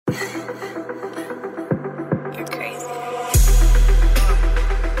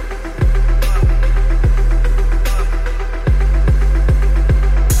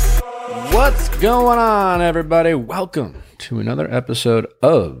going on, everybody? Welcome to another episode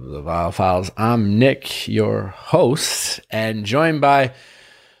of the Vial Files. I'm Nick, your host, and joined by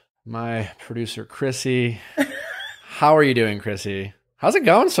my producer, Chrissy. How are you doing, Chrissy? How's it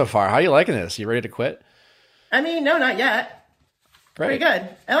going so far? How are you liking this? You ready to quit? I mean, no, not yet. Great. Pretty good.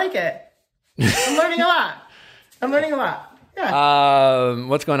 I like it. I'm learning a lot. Yeah.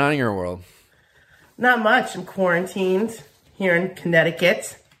 What's going on in your world? Not much. I'm quarantined here in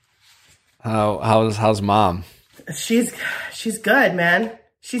Connecticut. How's mom? She's good, man.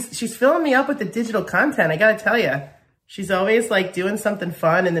 She's filling me up with the digital content. I gotta tell you, she's always like doing something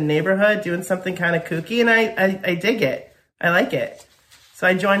fun in the neighborhood, doing something kind of kooky, and I dig it. I like it. So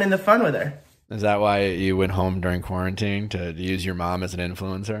I joined in the fun with her. Is that why you went home during quarantine to use your mom as an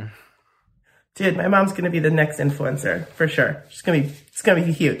influencer? Dude, my mom's gonna be the next influencer for sure. It's gonna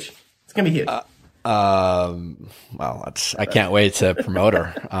be huge. It's gonna be huge. Well, I can't wait to promote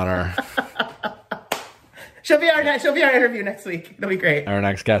her on our. She'll be our interview next week. It'll be great. Our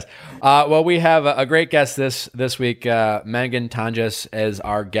next guest. Well, we have a great guest this week. Meghan Tonjes is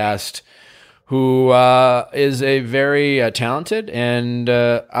our guest, who is a very talented and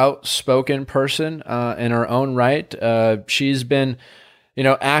outspoken person in her own right. She's been,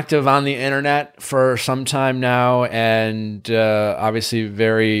 active on the internet for some time now, and obviously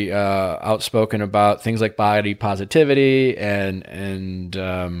very outspoken about things like body positivity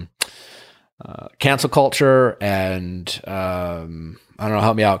and cancel culture, and I don't know,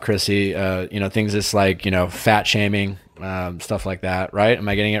 help me out, Chrissy. Things just like fat shaming, stuff like that. Right? Am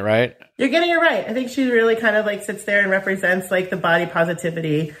I getting it right? You're getting it right. I think she really kind of like sits there and represents like the body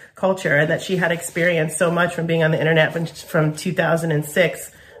positivity culture, and that she had experienced so much from being on the internet from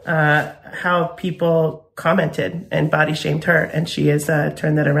 2006, how people commented and body shamed her. And she has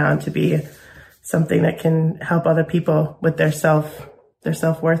turned that around to be something that can help other people with their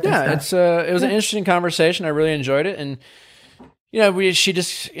self-worth. Yeah, it was an interesting conversation. I really enjoyed it. And she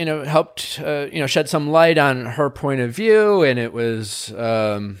just helped shed some light on her point of view, and it was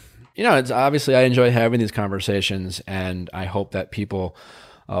it's obviously I enjoy having these conversations, and I hope that people,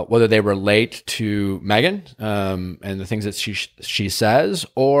 whether they relate to Meghan and the things that she says,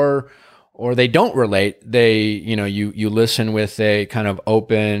 or they don't relate, they you listen with a kind of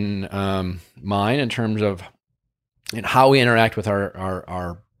open mind in terms of how we interact with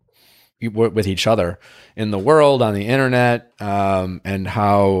our with each other in the world, on the internet, and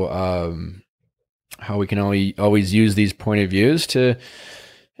how we can always use these point of views to,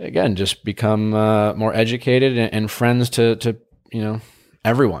 again, just become more educated and friends to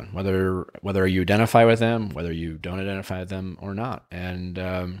everyone, whether you identify with them, whether you don't identify with them or not. And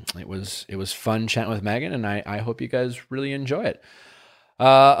it was fun chatting with Meghan, and I hope you guys really enjoy it.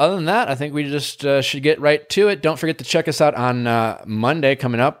 Other than that, I think we just should get right to it. Don't forget to check us out on Monday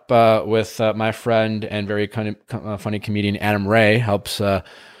coming up with my friend and very funny comedian Adam Ray. Helps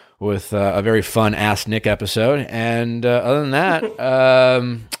with a very fun Ask Nick episode. And other than that,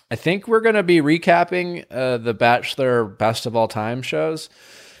 I think we're going to be recapping the Bachelor Best of All Time shows.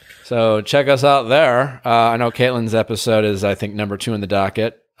 So check us out there. I know Caitlin's episode is, I think, number 2 in the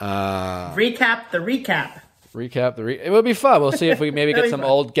docket. Recap the recap. It will be fun. We'll see if we maybe get some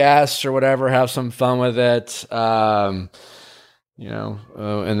old guests or whatever, have some fun with it. And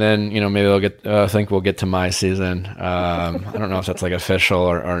then, maybe we'll I think we'll get to my season. I don't know if that's like official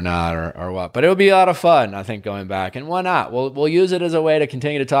or not or what, but it'll be a lot of fun, I think, going back. And why not? We'll use it as a way to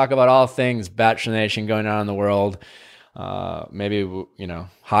continue to talk about all things Bachelor Nation going on in the world. Maybe,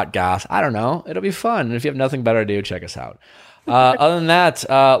 hot goss. I don't know. It'll be fun. And if you have nothing better to do, check us out. Other than that,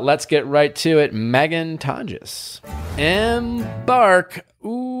 let's get right to it. Meghan Tonjes. Embark.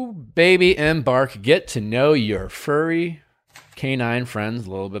 Ooh, baby, embark. Get to know your furry canine friends a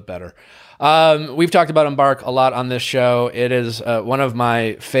little bit better. We've talked about Embark a lot on this show. It is one of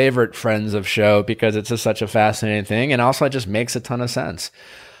my favorite friends of show because it's just such a fascinating thing, and also it just makes a ton of sense.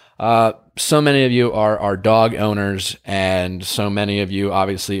 So many of you are dog owners, and so many of you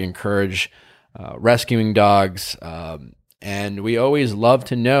obviously encourage rescuing dogs. And we always love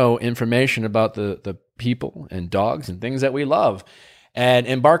to know information about the people and dogs and things that we love. And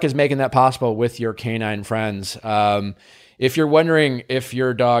Embark is making that possible with your canine friends. If you're wondering if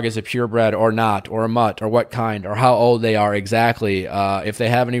your dog is a purebred or not, or a mutt, or what kind, or how old they are exactly, if they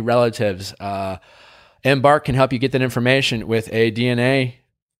have any relatives, Embark can help you get that information with a DNA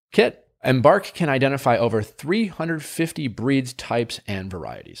kit. Embark can identify over 350 breeds, types, and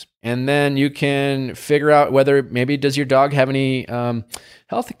varieties. And then you can figure out whether maybe does your dog have any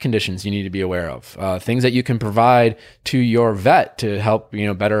health conditions you need to be aware of, things that you can provide to your vet to help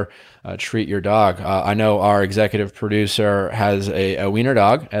better treat your dog. I know our executive producer has a wiener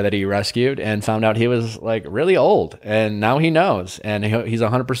dog that he rescued and found out he was like really old, and now he knows, and he's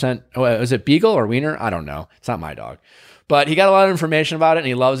 100%. Oh, is it beagle or wiener? I don't know. It's not my dog. But he got a lot of information about it, and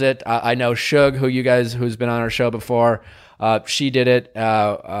he loves it. I know Shug, who's been on our show before, she did it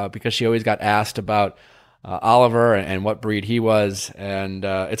because she always got asked about Oliver and what breed he was. And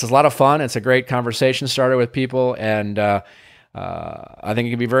it's a lot of fun. It's a great conversation starter with people, and I think it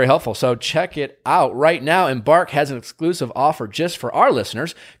can be very helpful. So check it out right now. Embark has an exclusive offer just for our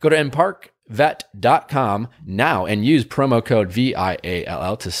listeners. Go to embarkvet.com now and use promo code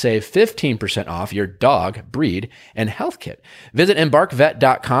VIALL to save 15% off your dog, breed, and health kit. Visit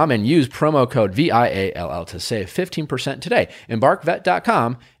embarkvet.com and use promo code VIALL to save 15% today.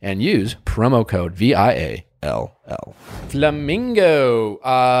 Embarkvet.com and use promo code VIALL. Flamingo.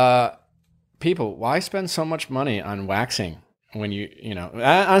 People, why spend so much money on waxing when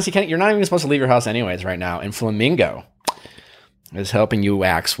honestly, you're not even supposed to leave your house anyways right now. And Flamingo is helping you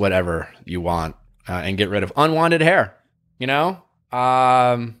wax whatever you want and get rid of unwanted hair.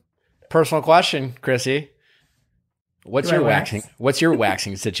 Personal question, Chrissy. What's your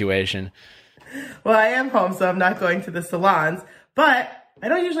waxing situation? Well, I am home, so I'm not going to the salons, but I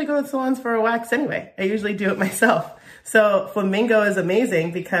don't usually go to salons for a wax anyway. I usually do it myself. So Flamingo is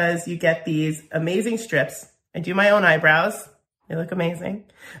amazing because you get these amazing strips. I do my own eyebrows. They look amazing.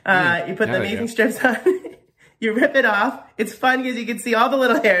 You put the amazing strips on. You rip it off. It's fun because you can see all the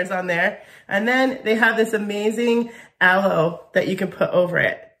little hairs on there. And then they have this amazing aloe that you can put over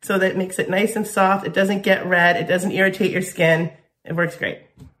it so that it makes it nice and soft. It doesn't get red. It doesn't irritate your skin. It works great.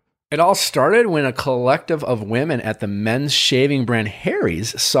 It all started when a collective of women at the men's shaving brand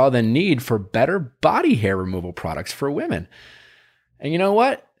Harry's saw the need for better body hair removal products for women. And you know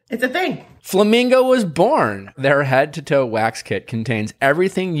what? It's a thing. Flamingo was born. Their head-to-toe wax kit contains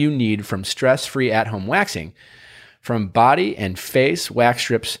everything you need from stress-free at-home waxing, from body and face wax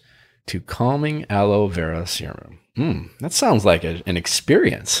strips to calming aloe vera serum. That sounds like an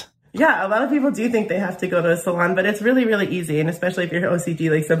experience. Yeah, a lot of people do think they have to go to a salon, but it's really, really easy. And especially if you're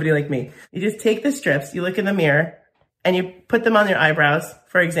OCD like somebody like me. You just take the strips, you look in the mirror, and you put them on your eyebrows,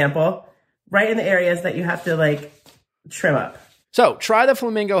 for example, right in the areas that you have to trim up. So try the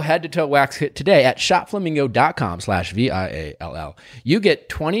Flamingo head-to-toe wax kit today at shopflamingo.com/VIALL. You get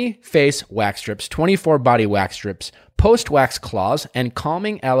 20 face wax strips, 24 body wax strips, post-wax claws, and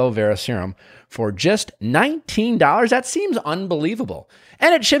calming aloe vera serum for just $19. That seems unbelievable.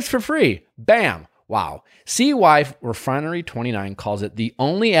 And it ships for free. Bam. Wow. See why Refinery29 calls it the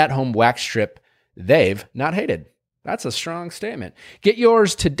only at-home wax strip they've not hated. That's a strong statement. Get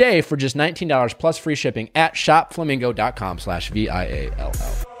yours today for just $19 plus free shipping at shopflamingo.com/VIALL.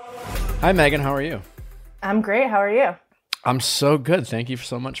 Hi, Megan. How are you? I'm great. How are you? I'm so good. Thank you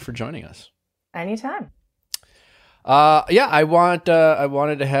so much for joining us. Anytime. I wanted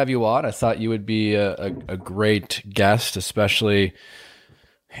to have you on. I thought you would be a great guest, especially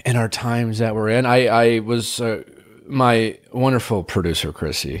in our times that we're in. I was my wonderful producer,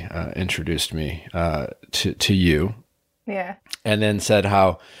 Chrissy, introduced me to you. Yeah. And then said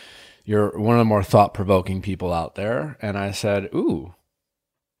how you're one of the more thought-provoking people out there. And I said, ooh,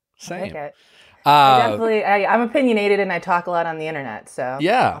 same. I like it. I'm opinionated and I talk a lot on the internet. So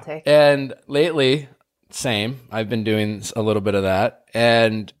yeah. I'll take it. And lately, same. I've been doing a little bit of that.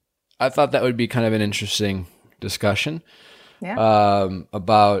 And I thought that would be kind of an interesting discussion. Yeah.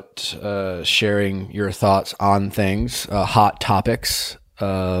 About sharing your thoughts on things, hot topics,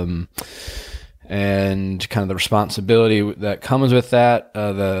 and kind of the responsibility that comes with that,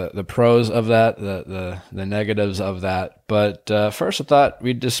 the pros of that, the negatives of that. But first, I thought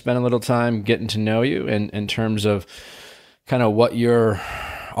we'd just spend a little time getting to know you in terms of kind of what you're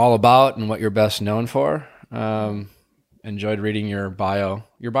all about and what you're best known for. Enjoyed reading your bio.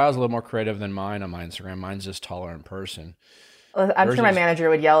 Your bio is a little more creative than mine on my Instagram. Mine's just taller in person. Well, I'm sure my manager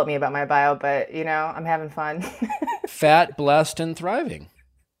would yell at me about my bio, but I'm having fun. Fat, blessed, and thriving.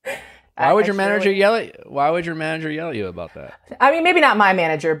 Why would your manager yell at you about that? I mean, maybe not my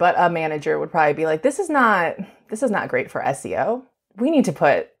manager, but a manager would probably be like, "This is not great for SEO. We need to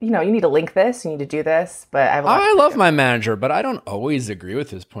put, you need to link this, you need to do this." But I love my manager, but I don't always agree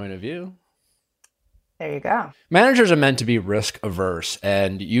with his point of view. There you go. Managers are meant to be risk averse,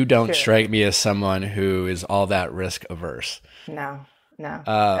 and you don't strike me as someone who is all that risk averse. No, not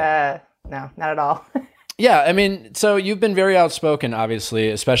at all. Yeah, I mean, so you've been very outspoken, obviously,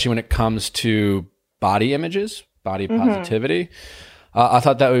 especially when it comes to body images, body positivity. I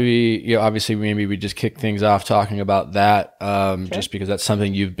thought that would be, obviously maybe we just kick things off talking about that, sure. Just because that's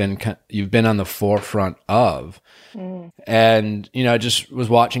something you've been on the forefront of. And, I just was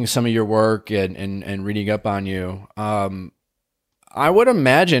watching some of your work and reading up on you. I would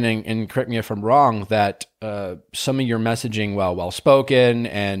imagine, and correct me if I'm wrong, that some of your messaging, while well-spoken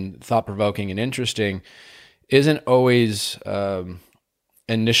and thought-provoking and interesting, isn't always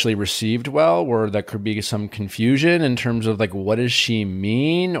initially received well, where there could be some confusion in terms of like, what does she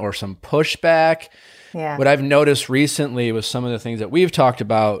mean, or some pushback. Yeah. What I've noticed recently with some of the things that we've talked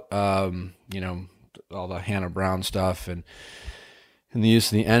about, all the Hannah Brown stuff and the use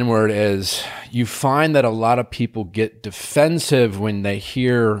of the N-word, is you find that a lot of people get defensive when they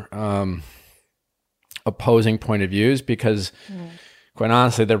hear opposing point of views, because quite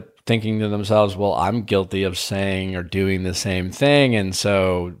honestly, they're thinking to themselves, well, I'm guilty of saying or doing the same thing. And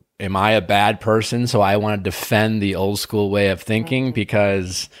so am I a bad person? So I want to defend the old school way of thinking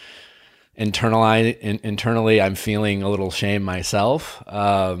because internally I'm feeling a little shame myself.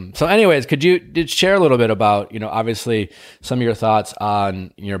 So anyways, could you share a little bit about, obviously some of your thoughts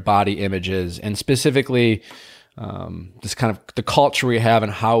on your body images, and specifically this kind of the culture we have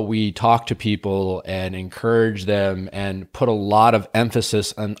and how we talk to people and encourage them and put a lot of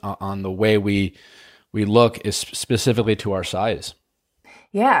emphasis on the way we look, is specifically to our size.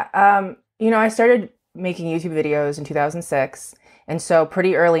 Yeah. I started making YouTube videos in 2006. And so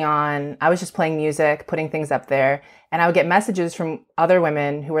pretty early on, I was just playing music, putting things up there. And I would get messages from other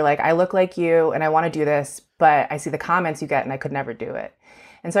women who were like, I look like you and I want to do this, but I see the comments you get and I could never do it.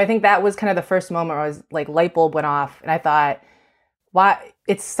 And so I think that was kind of the first moment where I was like, light bulb went off, and I thought, why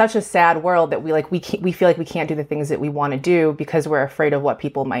it's such a sad world that we feel like we can't do the things that we want to do because we're afraid of what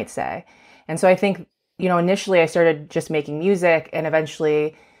people might say. And so I think, initially I started just making music, and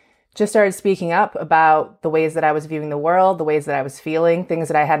eventually just started speaking up about the ways that I was viewing the world, the ways that I was feeling, things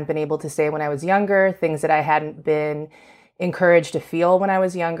that I hadn't been able to say when I was younger, things that I hadn't been encouraged to feel when I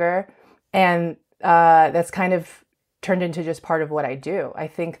was younger. And that's kind of turned into just part of what I do. I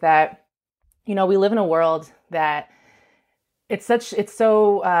think that, we live in a world that it's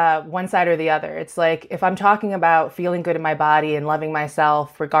so one side or the other. It's like, if I'm talking about feeling good in my body and loving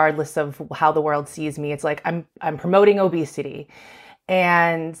myself, regardless of how the world sees me, it's like I'm promoting obesity.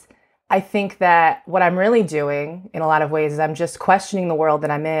 And I think that what I'm really doing in a lot of ways is I'm just questioning the world that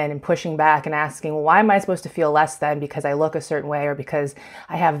I'm in and pushing back and asking, well, why am I supposed to feel less than because I look a certain way or because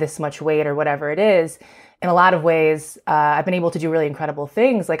I have this much weight or whatever it is? In a lot of ways, I've been able to do really incredible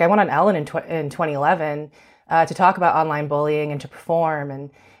things. Like I went on Ellen in 2011 to talk about online bullying and to perform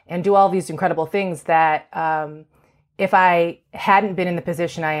and do all these incredible things that if I hadn't been in the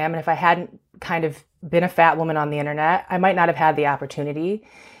position I am, and if I hadn't kind of been a fat woman on the internet, I might not have had the opportunity.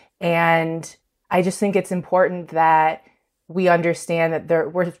 And I just think it's important that we understand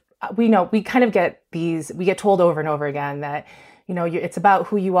that we kind of get we get told over and over again that, it's about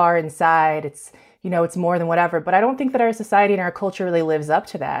who you are inside. It's more than whatever. But I don't think that our society and our culture really lives up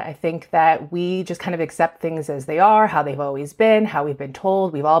to that. I think that we just kind of accept things as they are, how they've always been, how we've been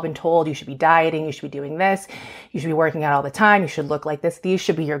told. We've all been told you should be dieting, you should be doing this, you should be working out all the time, you should look like this. These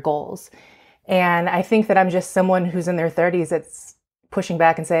should be your goals. And I think that I'm just someone who's in their 30s that's pushing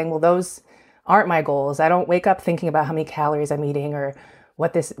back and saying, well, those aren't my goals. I don't wake up thinking about how many calories I'm eating or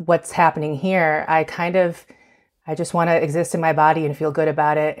what's happening here. I just want to exist in my body and feel good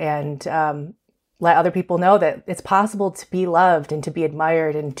about it, and let other people know that it's possible to be loved and to be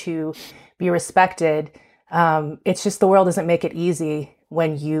admired and to be respected. It's just the world doesn't make it easy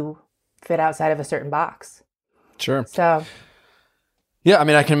when you fit outside of a certain box. Sure. So, yeah, I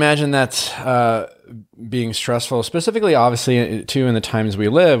mean, I can imagine that's being stressful, specifically, obviously, too, in the times we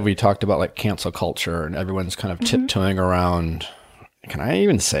live. We talked about like cancel culture, and everyone's kind of tiptoeing around. Can I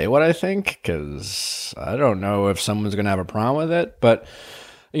even say what I think? Because I don't know if someone's going to have a problem with it. But,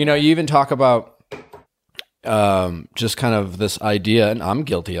 you even talk about just kind of this idea, and I'm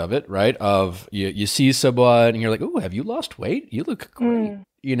guilty of it, right? Of you see someone and you're like, oh, have you lost weight? You look great.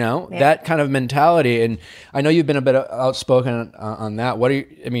 That kind of mentality. And I know you've been a bit outspoken on that.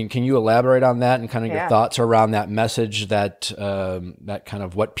 Can you elaborate on that and kind of your thoughts around that message, that kind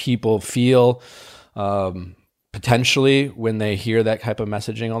of what people feel potentially when they hear that type of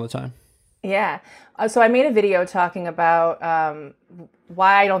messaging all the time? Yeah. So I made a video talking about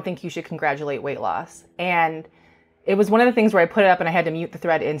why I don't think you should congratulate weight loss. And it was one of the things where I put it up and I had to mute the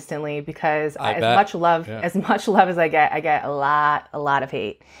thread instantly because as much love as I get a lot of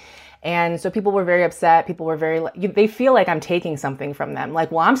hate. And so people were very upset. People were they feel like I'm taking something from them.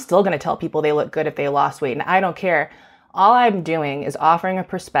 Like, well, I'm still going to tell people they look good if they lost weight. And I don't care. All I'm doing is offering a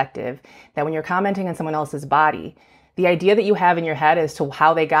perspective that when you're commenting on someone else's body, the idea that you have in your head as to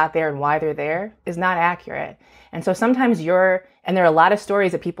how they got there and why they're there is not accurate. And so sometimes and there are a lot of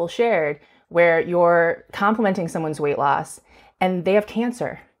stories that people shared where you're complimenting someone's weight loss and they have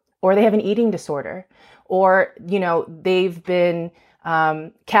cancer, or they have an eating disorder, or, they've been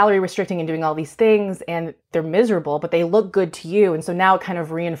calorie restricting and doing all these things and they're miserable, but they look good to you. And so now it kind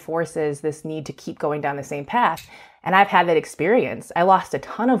of reinforces this need to keep going down the same path. And I've had that experience. I lost a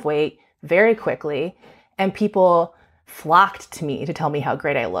ton of weight very quickly, and people flocked to me to tell me how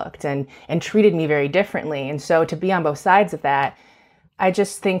great I looked and treated me very differently. And so to be on both sides of that, I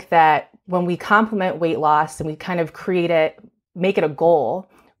just think that when we compliment weight loss and we kind of make it a goal,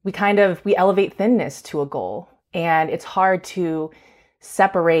 we elevate thinness to a goal. And it's hard to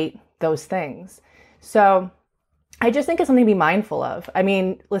separate those things. So I just think it's something to be mindful of. I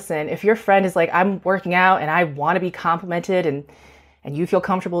mean, listen, if your friend is like, I'm working out and I want to be complimented and you feel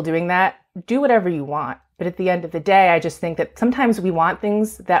comfortable doing that, do whatever you want. But at the end of the day, I just think that sometimes we want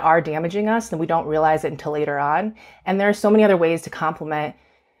things that are damaging us and we don't realize it until later on. And there are so many other ways to compliment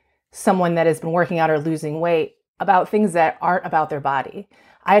someone that has been working out or losing weight about things that aren't about their body.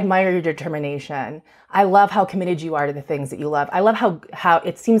 I admire your determination. I love how committed you are to the things that you love. I love how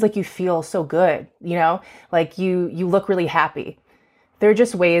it seems like you feel so good, like you look really happy. They're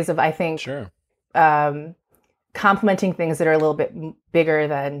just ways of, I think, Sure. Complimenting things that are a little bit bigger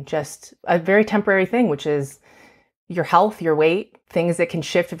than just a very temporary thing, which is your health, your weight, things that can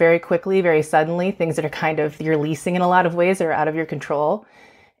shift very quickly, very suddenly, things that are kind of, you're leasing in a lot of ways that are out of your control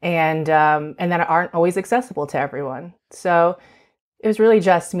and that aren't always accessible to everyone. So it was really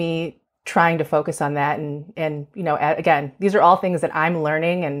just me trying to focus on that. And again, these are all things that I'm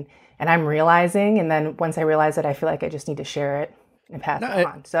learning and I'm realizing. And then once I realize it, I feel like I just need to share it and pass it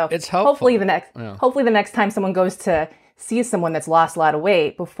on. So it's helpful. Hopefully the next time someone goes to see someone that's lost a lot of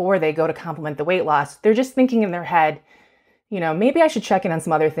weight, before they go to compliment the weight loss, they're just thinking in their head, maybe I should check in on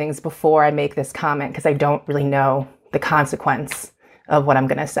some other things before I make this comment, because I don't really know the consequence of what I'm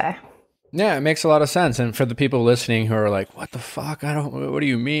going to say. Yeah, it makes a lot of sense. And for the people listening who are like, what the fuck? What do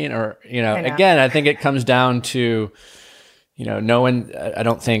you mean? Or, again, I think it comes down to, no one, I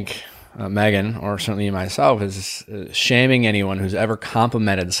don't think Meghan, or certainly myself, is shaming anyone who's ever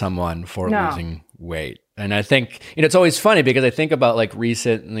complimented someone for losing weight. And I think, it's always funny because I think about like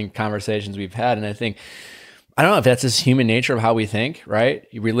recent conversations we've had, and I think, I don't know if that's just human nature of how we think, right?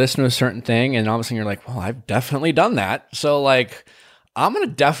 We listen to a certain thing and all of a sudden you're like, well, I've definitely done that. So like, I'm going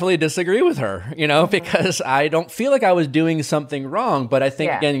to definitely disagree with her, because I don't feel like I was doing something wrong. But I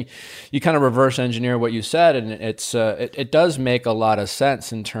think, again, you kind of reverse engineer what you said. And it does make a lot of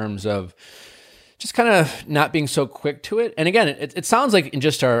sense in terms of just kind of not being so quick to it. And again, it sounds like,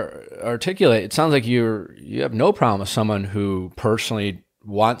 just to articulate, it sounds like you have no problem with someone who personally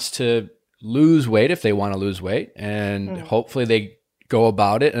wants to lose weight if they want to lose weight. And hopefully they go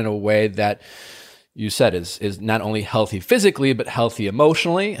about it in a way that you said is not only healthy physically, but healthy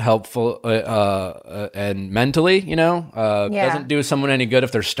emotionally, helpful and mentally, doesn't do someone any good if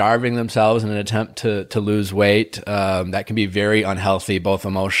they're starving themselves in an attempt to lose weight. That can be very unhealthy, both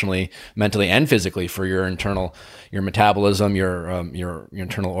emotionally, mentally, and physically for your metabolism, your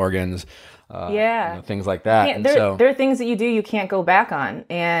internal organs. Things like that. There are things that you do you can't go back on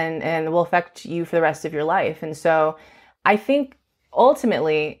and will affect you for the rest of your life. And so I think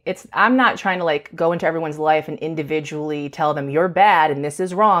ultimately I'm not trying to like go into everyone's life and individually tell them you're bad and this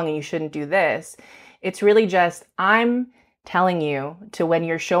is wrong and you shouldn't do this. It's really just, I'm telling you to, when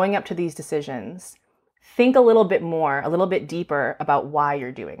you're showing up to these decisions, think a little bit more, a little bit deeper about why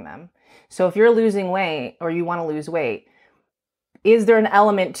you're doing them. So if you're losing weight or you want to lose weight, is there an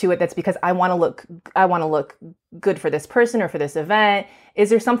element to it that's because I want to look good for this person or for this event? Is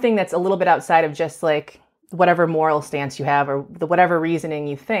there something that's a little bit outside of just like whatever moral stance you have or whatever reasoning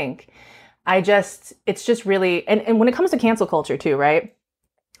you think? It's just really, and when it comes to cancel culture too, right?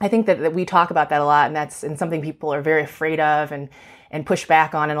 I think that we talk about that a lot, and that's something people are very afraid of and push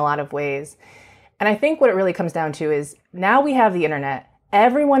back on in a lot of ways. And I think what it really comes down to is now we have the internet.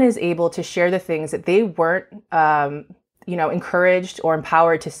 Everyone is able to share the things that they weren't, encouraged or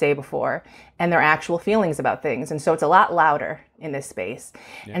empowered to say before, and their actual feelings about things. And so it's a lot louder in this space.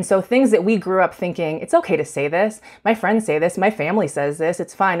 Yeah. And so things that we grew up thinking, it's okay to say this, my friends say this, my family says this,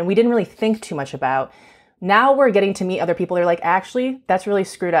 it's fine. And we didn't really think too much about. Now we're getting to meet other people that are like, actually, that's really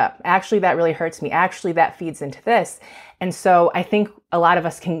screwed up. Actually, that really hurts me. Actually, that feeds into this. And so I think a lot of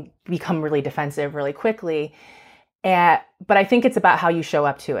us can become really defensive really quickly. But I think it's about how you show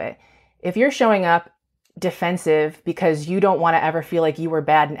up to it. If you're showing up defensive because you don't want to ever feel like you were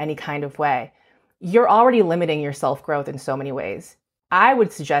bad in any kind of way, you're already limiting your self-growth in so many ways. I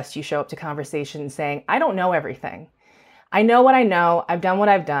would suggest you show up to conversations saying, I don't know everything. I know what I know. I've done what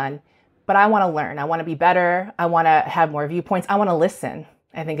I've done, but I want to learn. I want to be better. I want to have more viewpoints. I want to listen,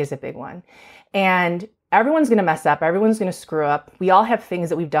 I think is a big one. And everyone's going to mess up. Everyone's going to screw up. We all have things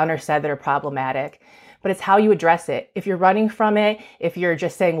that we've done or said that are problematic, but it's how you address it. If you're running from it, if you're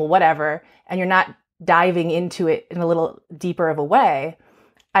just saying, well, whatever, and you're not diving into it in a little deeper of a way,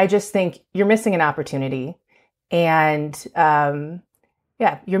 I just think you're missing an opportunity. And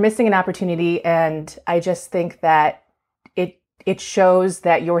you're missing an opportunity. And I just think that it shows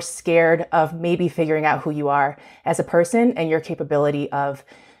that you're scared of maybe figuring out who you are as a person and your capability of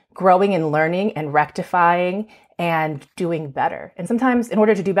growing and learning and rectifying and doing better. And sometimes in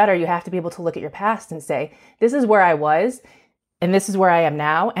order to do better, you have to be able to look at your past and say, this is where I was and this is where I am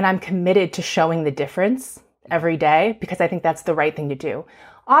now. And I'm committed to showing the difference every day because I think that's the right thing to do.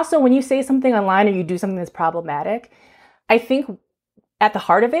 Also, when you say something online or you do something that's problematic, I think at the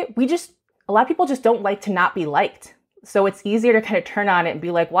heart of it, a lot of people just don't like to not be liked. So it's easier to kind of turn on it and be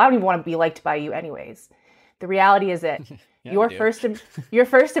like, well, I don't even want to be liked by you anyways. The reality is that your first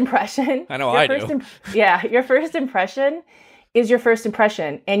impression. I know I do. Your first impression is your first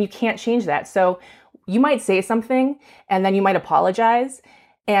impression, and you can't change that. So you might say something, and then you might apologize,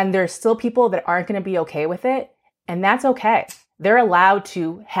 and there's still people that aren't going to be okay with it, and that's okay. They're allowed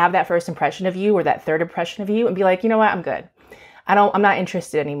to have that first impression of you or that third impression of you, and be like, you know what, I'm good. I'm not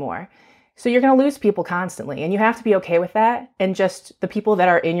interested anymore. So you're going to lose people constantly, and you have to be okay with that. And just the people that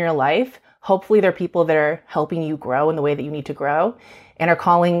are in your life, hopefully they're people that are helping you grow in the way that you need to grow and are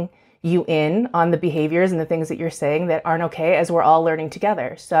calling you in on the behaviors and the things that you're saying that aren't okay as we're all learning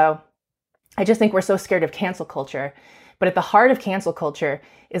together. So I just think we're so scared of cancel culture. But at the heart of cancel culture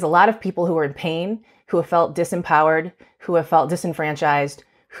is a lot of people who are in pain, who have felt disempowered, who have felt disenfranchised,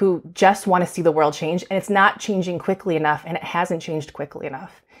 who just want to see the world change. And it's not changing quickly enough, and it hasn't changed quickly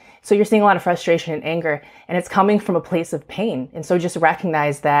enough. So you're seeing a lot of frustration and anger, and it's coming from a place of pain. And so just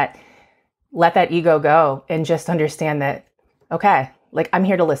recognize that, let that ego go, and just understand that, okay, like I'm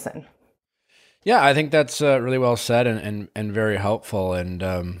here to listen. Yeah, I think that's really well said and very helpful. And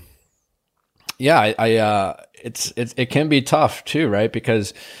it can be tough too, right?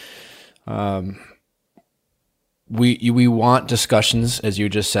 Because we want discussions, as you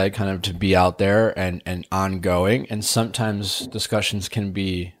just said, kind of to be out there and ongoing. And sometimes discussions can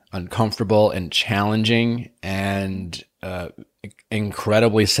be uncomfortable and challenging and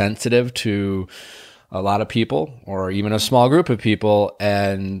incredibly sensitive to a lot of people or even a small group of people.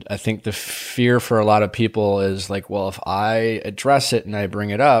 And I think the fear for a lot of people is like, well, if I address it and I bring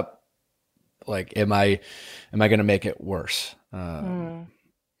it up, like, am I going to make it worse? The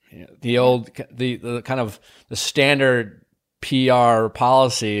kind of the standard PR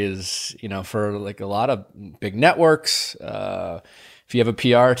policy is, for like a lot of big networks, if you have a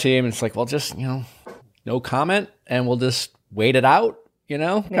PR team, it's like, well, just, no comment and we'll just wait it out,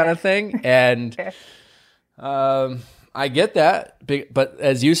 kind of thing. And I get that. But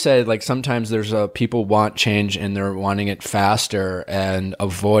as you said, like sometimes there's people want change and they're wanting it faster, and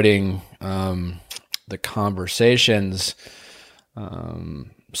avoiding the conversations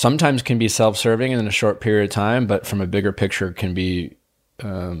sometimes can be self-serving in a short period of time, but from a bigger picture can be,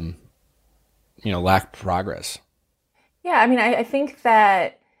 lack progress. Yeah, I mean, I think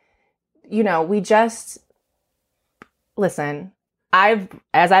that, we just, listen,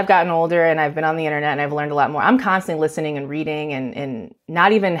 as I've gotten older and I've been on the internet and I've learned a lot more, I'm constantly listening and reading and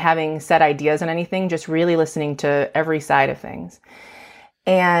not even having set ideas on anything, just really listening to every side of things.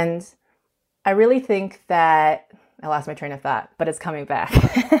 And I really think that, I lost my train of thought, but it's coming back.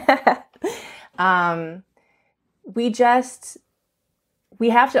 We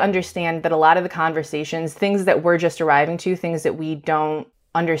have to understand that a lot of the conversations, things that we're just arriving to, things that we don't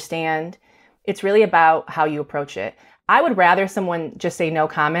understand, it's really about how you approach it. I would rather someone just say no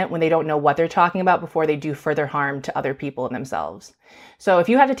comment when they don't know what they're talking about before they do further harm to other people and themselves. So if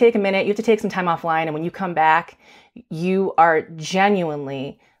you have to take a minute, you have to take some time offline, and when you come back, you are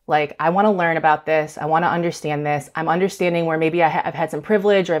genuinely like, I want to learn about this. I want to understand this. I'm understanding where maybe I've had some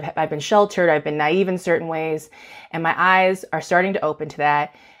privilege, or I've been sheltered, or I've been naive in certain ways. And my eyes are starting to open to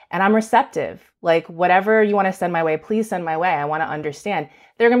that. And I'm receptive. Like, whatever you want to send my way, please send my way. I want to understand.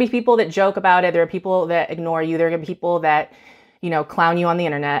 There are going to be people that joke about it. There are people that ignore you. There are going to be people that, clown you on the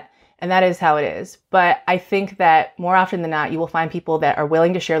internet. And that is how it is. But I think that more often than not, you will find people that are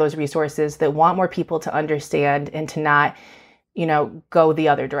willing to share those resources, that want more people to understand and to not go the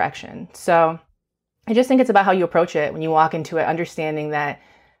other direction. So I just think it's about how you approach it when you walk into it, understanding that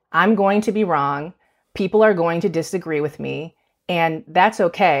I'm going to be wrong. People are going to disagree with me, and that's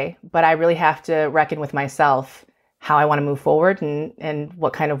okay. But I really have to reckon with myself how I want to move forward and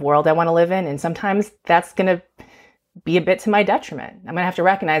what kind of world I want to live in. And sometimes that's going to be a bit to my detriment. I'm going to have to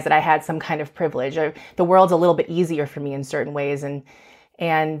recognize that I had some kind of privilege. The world's a little bit easier for me in certain ways.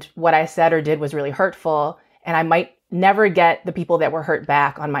 And what I said or did was really hurtful. And I might never get the people that were hurt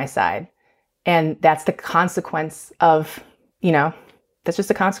back on my side. And that's the consequence of, that's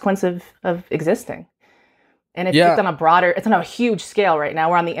just a consequence of existing. And it's on a huge scale right now.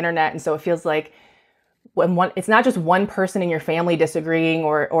 We're on the internet. And so it feels like it's not just one person in your family disagreeing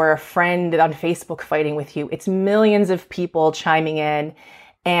or a friend on Facebook fighting with you. It's millions of people chiming in,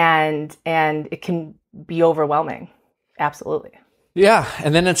 and it can be overwhelming. Absolutely. Yeah.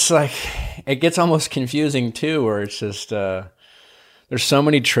 And then it's like, it gets almost confusing too, where it's just, there's so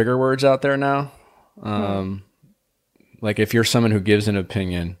many trigger words out there now. Like if you're someone who gives an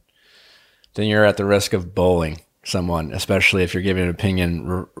opinion, then you're at the risk of bullying someone, especially if you're giving an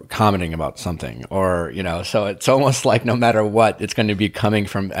opinion commenting about something, or so it's almost like no matter what, it's going to be coming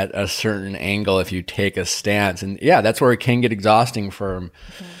from at a certain angle if you take a stance. And yeah, that's where it can get exhausting for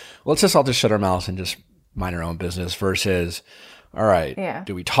let's just all just shut our mouths and just mind our own business versus, all right,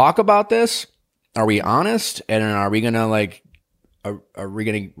 do we talk about this? Are we honest? And are we going to are we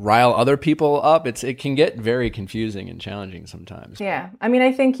going to rile other people up? It can get very confusing and challenging sometimes. Yeah. I mean,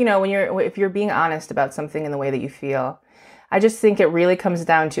 I think, if you're being honest about something in the way that you feel, I just think it really comes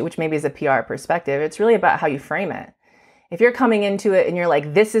down to, which maybe is a PR perspective, it's really about how you frame it. If you're coming into it and you're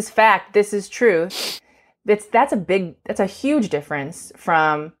like, this is fact, this is truth, that's a huge difference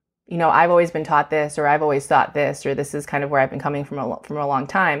from, I've always been taught this, or I've always thought this, or this is kind of where I've been coming from a long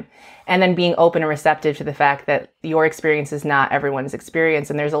time. And then being open and receptive to the fact that your experience is not everyone's experience.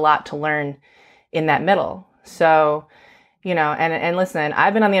 And there's a lot to learn in that middle. So, and listen,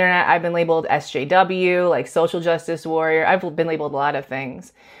 I've been on the internet. I've been labeled SJW, like social justice warrior. I've been labeled a lot of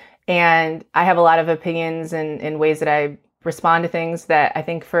things. And I have a lot of opinions and ways that I respond to things that I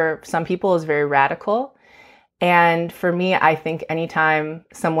think for some people is very radical. And for me, I think anytime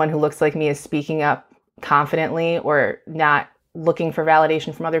someone who looks like me is speaking up confidently or not looking for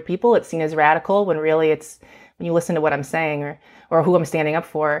validation from other people, it's seen as radical, when really it's, when you listen to what I'm saying or who I'm standing up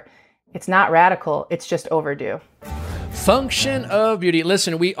for, it's not radical, it's just overdue. Function of beauty.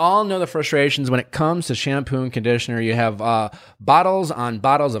 Listen, we all know the frustrations when it comes to shampoo and conditioner. You have bottles on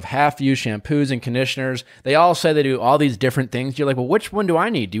bottles of half-used shampoos and conditioners. They all say they do all these different things. You're like, well, which one do I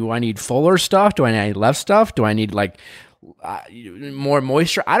need? Do I need fuller stuff? Do I need less stuff? Do I need more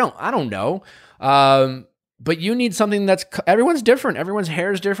moisture? I don't know. But you need something everyone's different. Everyone's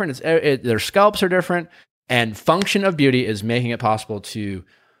hair is different. Their scalps are different. And Function of Beauty is making it possible to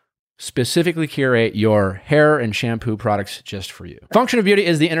specifically curate your hair and shampoo products just for you. Function of Beauty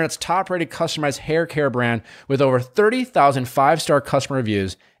is the internet's top-rated customized hair care brand with over 30,000 five-star customer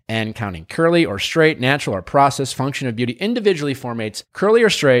reviews and counting. Curly or straight, natural or processed, Function of Beauty individually formulates. Curly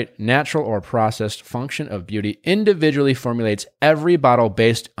or straight, natural or processed, Function of Beauty individually formulates every bottle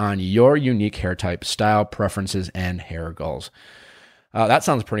based on your unique hair type, style, preferences, and hair goals. That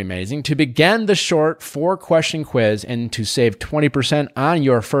sounds pretty amazing. To begin the short 4-question quiz and to save 20% on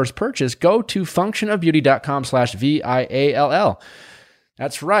your first purchase, go to functionofbeauty.com/VIALL.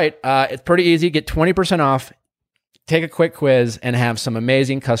 That's right. It's pretty easy. Get 20% off. Take a quick quiz and have some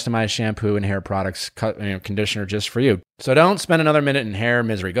amazing customized shampoo and hair products, conditioner just for you. So don't spend another minute in hair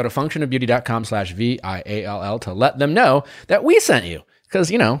misery. Go to functionofbeauty.com/VIALL to let them know that we sent you, because,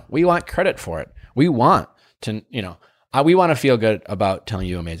 we want credit for it. We want to, we want to feel good about telling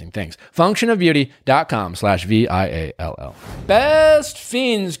you amazing things. Functionofbeauty.com/VIALL. Best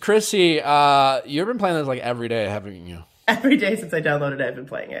Fiends, Chrissy. You've been playing this like every day, haven't you? Every day since I downloaded it, I've been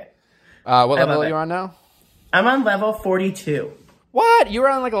playing it. What level are you on now? I'm on level 42. What? You were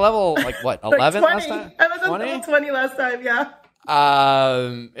on like a level, 11 last time? I was on level 20 last time, yeah.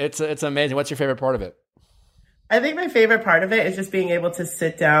 It's amazing. What's your favorite part of it? I think my favorite part of it is just being able to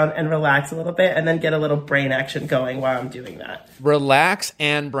sit down and relax a little bit and then get a little brain action going while I'm doing that. Relax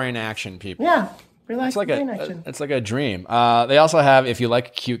and brain action, people. Yeah, relax and brain action. It's like a dream. They also have, if you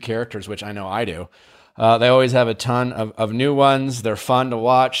like cute characters, which I know I do, they always have a ton of new ones. They're fun to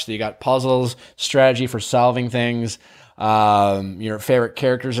watch. So you got puzzles, strategy for solving things, your favorite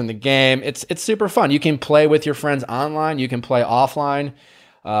characters in the game. It's super fun. You can play with your friends online. You can play offline.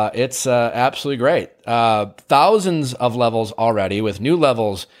 It's absolutely great. Thousands of levels already, with new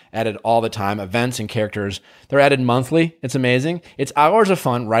levels added all the time, events and characters. They're added monthly. It's amazing. It's hours of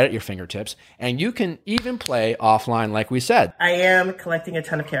fun right at your fingertips, and you can even play offline, like we said. I am collecting a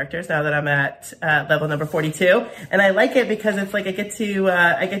ton of characters now that I'm at level number 42, and I like it because it's like I get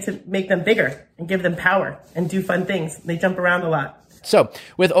to make them bigger and give them power and do fun things. They jump around a lot. So,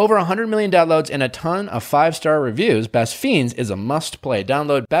 with over 100 million downloads and a ton of 5-star reviews, Best Fiends is a must-play.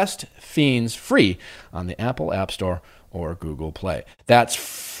 Download Best Fiends free on the Apple App Store or Google Play. That's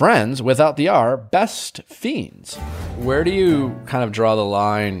friends without the R, Best Fiends. Where do you kind of draw the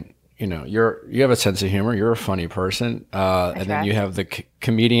line? You know, you have a sense of humor. You're a funny person, and then you have the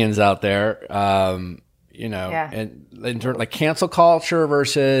comedians out there. And in terms like cancel culture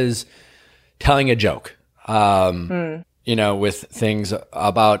versus telling a joke. You know, with things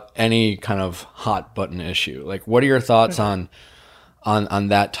about any kind of hot button issue. Like, what are your thoughts on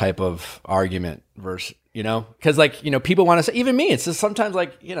that type of argument versus, you know, because like, you know, people want to say, even me, it's just sometimes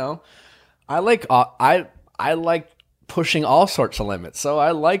like, you know, I like pushing all sorts of limits. So I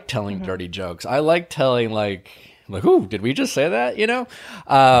like telling dirty jokes. I like telling like, ooh, did we just say that? You know?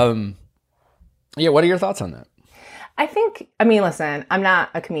 What are your thoughts on that? I mean, listen, I'm not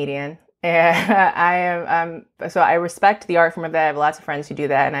a comedian. I am, so I respect the art form of that. I have lots of friends who do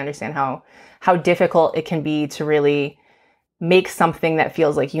that, and I understand how difficult it can be to really make something that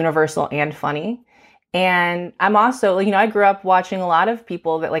feels like universal and funny. And I'm also, you know, I grew up watching a lot of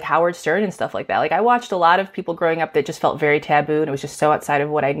people that like Howard Stern and stuff like that. Like I watched a lot of people growing up that just felt very taboo, and it was just so outside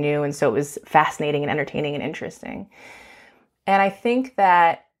of what I knew. And so it was fascinating and entertaining and interesting. And I think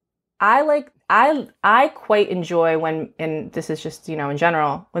that I quite enjoy when, and this is just, you know, in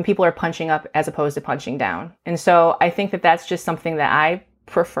general, when people are punching up as opposed to punching down. And so I think that that's just something that I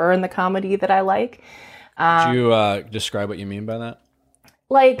prefer in the comedy that I like. Do you describe what you mean by that?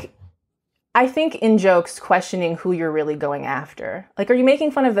 Like, I think in jokes, questioning who you're really going after. Like, are you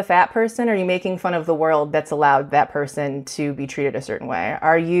making fun of the fat person? Or are you making fun of the world that's allowed that person to be treated a certain way?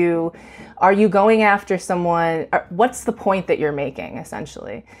 Are you going after someone? What's the point that you're making,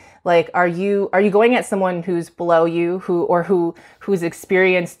 essentially? Like, are you going at someone who's below you, who's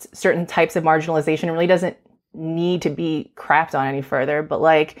experienced certain types of marginalization and really doesn't need to be crapped on any further, but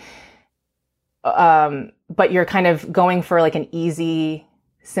like, but you're kind of going for like an easy,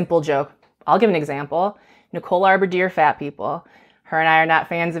 simple joke. I'll give an example. Nicole Arbor, dear fat people. Her and I are not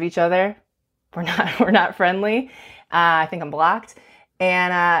fans of each other. We're not friendly. I think I'm blocked.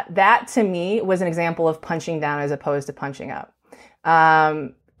 And that to me was an example of punching down as opposed to punching up.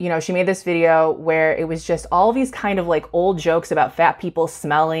 You know, she made this video where it was just all these kind of like old jokes about fat people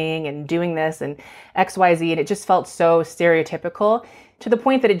smelling and doing this and XYZ. And it just felt so stereotypical to the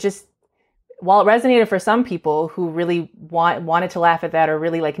point that it just, while it resonated for some people who really wanted to laugh at that or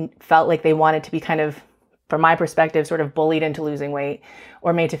really like felt like they wanted to be kind of, from my perspective, sort of bullied into losing weight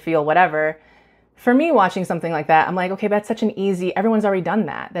or made to feel whatever. For me, watching something like that, I'm like, okay, that's such an easy, everyone's already done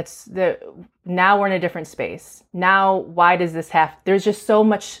that. Now we're in a different space. Now, why does this there's just so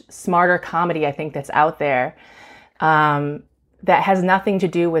much smarter comedy, I think, that's out there that has nothing to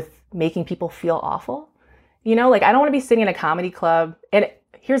do with making people feel awful. You know, like I don't want to be sitting in a comedy club. And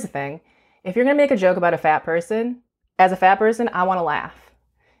here's the thing. If you're going to make a joke about a fat person, as a fat person, I want to laugh,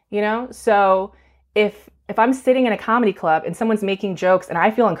 you know? So if I'm sitting in a comedy club and someone's making jokes and I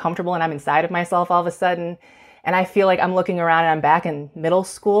feel uncomfortable and I'm inside of myself all of a sudden, and I feel like I'm looking around and I'm back in middle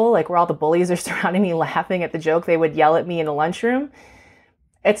school, like where all the bullies are surrounding me laughing at the joke they would yell at me in the lunchroom,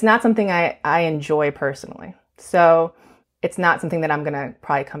 it's not something I enjoy personally. So it's not something that I'm going to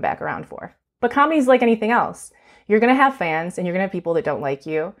probably come back around for. But comedy is like anything else. You're going to have fans and you're going to have people that don't like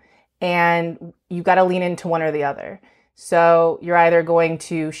you. And you got to lean into one or the other. So you're either going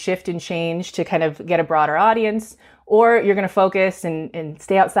to shift and change to kind of get a broader audience, or you're going to focus and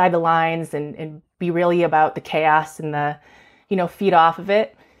stay outside the lines and be really about the chaos and the, you know, feed off of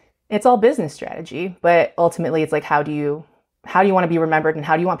it. It's all business strategy, but ultimately it's like, how do you want to be remembered and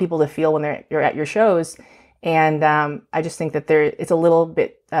how do you want people to feel when you're at your shows? And I just think that it's a little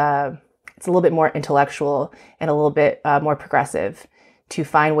bit more intellectual and a little bit more progressive to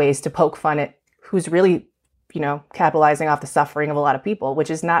find ways to poke fun at who's really, you know, capitalizing off the suffering of a lot of people, which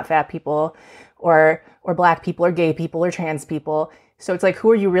is not fat people or black people or gay people or trans people. So it's like, who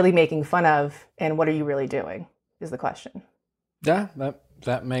are you really making fun of and what are you really doing is the question. Yeah,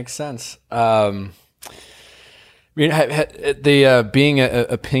 that makes sense. I mean, being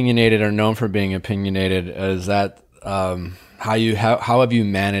opinionated or known for being opinionated, is that how have you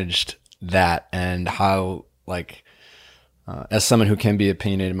managed that, and how, like, as someone who can be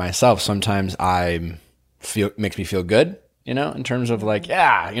opinionated myself, sometimes makes me feel good, in terms of like,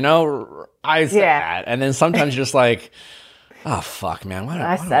 I said that. And then sometimes you're just like, oh fuck, man, why do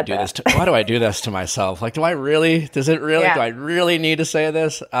I do this? Why do I do this to myself? Like, do I really? Do I really need to say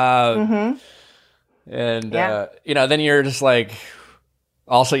this? And then you're just like,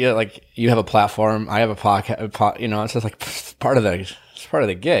 also, you have a platform. I have a podcast. It's just like part of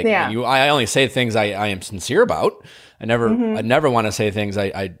the gig. Yeah. I only say things I am sincere about. I never want to say things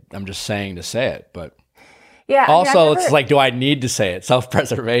I'm just saying to say it. But also, it's like, do I need to say it?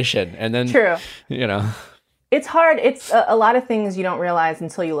 Self-preservation, and then true. It's hard. It's a lot of things you don't realize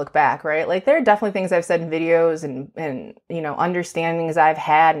until you look back, right? Like, there are definitely things I've said in videos and understandings I've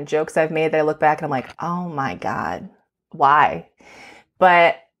had and jokes I've made that I look back and I'm like, oh my God, why?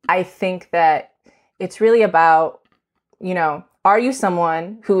 But I think that it's really about, are you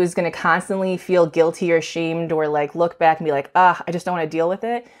someone who is going to constantly feel guilty or ashamed or like look back and be like, I just don't want to deal with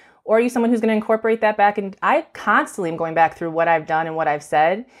it? Or are you someone who's going to incorporate that back? And I constantly am going back through what I've done and what I've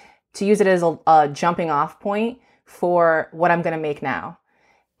said to use it as a jumping off point for what I'm going to make now.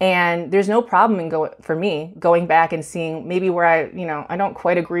 And there's no problem for me going back and seeing maybe where I don't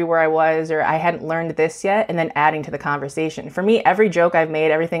quite agree where I was, or I hadn't learned this yet, and then adding to the conversation. For me, every joke I've made,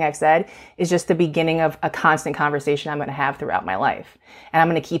 everything I've said is just the beginning of a constant conversation I'm going to have throughout my life. And I'm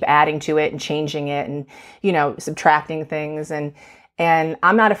going to keep adding to it and changing it and, subtracting things. And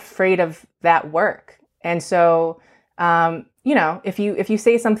I'm not afraid of that work. And so, if you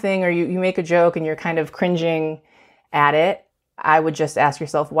say something or you make a joke and you're kind of cringing at it, I would just ask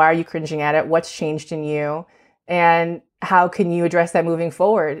yourself, why are you cringing at it? What's changed in you? And how can you address that moving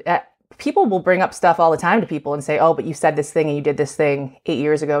forward? People will bring up stuff all the time to people and say, oh, but you said this thing and you did this thing 8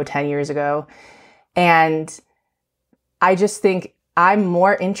 years ago, 10 years ago. And I just think I'm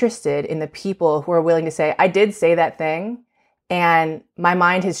more interested in the people who are willing to say, I did say that thing and my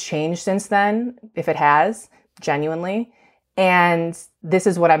mind has changed since then, if it has, genuinely. And this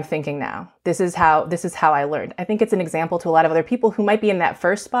is what I'm thinking now. This is how I learned. I think it's an example to a lot of other people who might be in that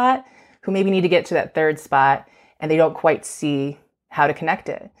first spot, who maybe need to get to that third spot and they don't quite see how to connect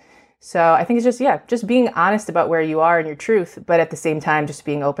it. So I think it's just being honest about where you are and your truth, but at the same time, just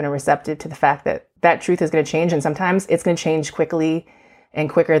being open and receptive to the fact that that truth is going to change. And sometimes it's going to change quickly and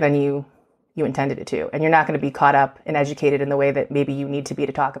quicker than you intended it to. And you're not going to be caught up and educated in the way that maybe you need to be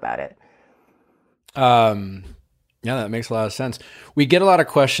to talk about it. Yeah, that makes a lot of sense. We get a lot of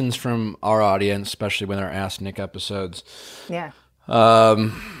questions from our audience, especially when they're Ask Nick episodes. Yeah.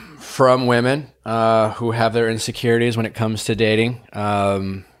 From women who have their insecurities when it comes to dating,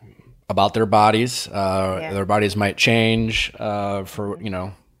 about their bodies. Their bodies might change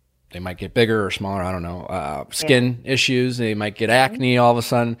they might get bigger or smaller. I don't know. Skin issues. They might get acne all of a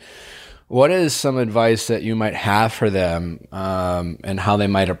sudden. What is some advice that you might have for them and how they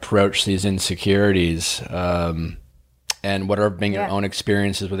might approach these insecurities? And what have been your own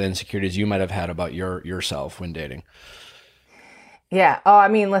experiences with insecurities you might have had about yourself when dating? Yeah. Oh, I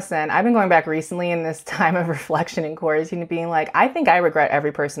mean, listen, I've been going back recently in this time of reflection and quarantine, being like, I think I regret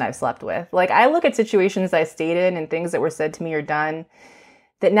every person I've slept with. Like, I look at situations I stayed in and things that were said to me or done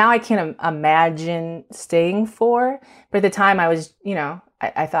that now I can't imagine staying for. But at the time I was,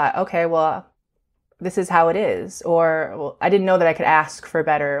 I thought, okay, well, this is how it is. Or, well, I didn't know that I could ask for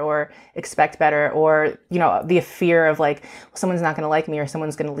better or expect better, or, the fear of like, well, someone's not going to like me or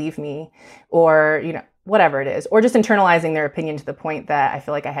someone's going to leave me, or, whatever it is, or just internalizing their opinion to the point that I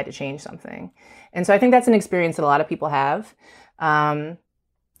feel like I had to change something. And so I think that's an experience that a lot of people have.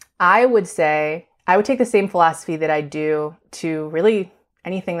 I would say I would take the same philosophy that I do to really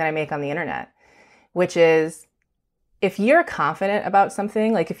anything that I make on the internet, which is, if you're confident about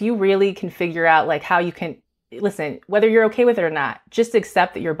something, like if you really can figure out like how you can, listen, whether you're okay with it or not, just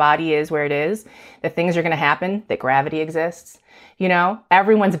accept that your body is where it is, that things are going to happen, that gravity exists.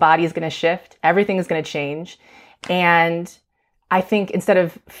 Everyone's body is going to shift. Everything is going to change. And I think instead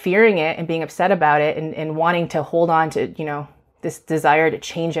of fearing it and being upset about it and wanting to hold on to, this desire to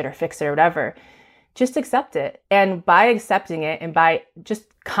change it or fix it or whatever, just accept it. And by accepting it and by just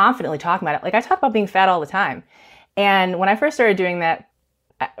confidently talking about it, like I talk about being fat all the time. And when I first started doing that,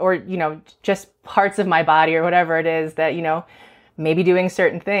 or, just parts of my body or whatever it is that, maybe doing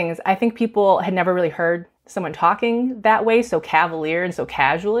certain things, I think people had never really heard someone talking that way, so cavalier and so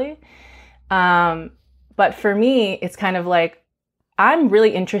casually. But for me, it's kind of like, I'm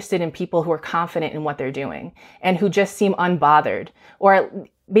really interested in people who are confident in what they're doing and who just seem unbothered, or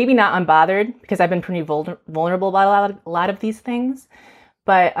maybe not unbothered, because I've been pretty vulnerable about a lot of these things,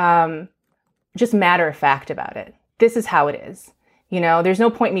 but just matter of fact about it. This is how it is. There's no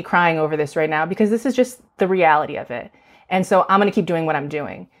point in me crying over this right now because this is just the reality of it. And so I'm going to keep doing what I'm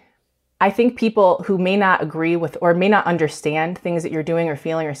doing. I think people who may not agree with or may not understand things that you're doing or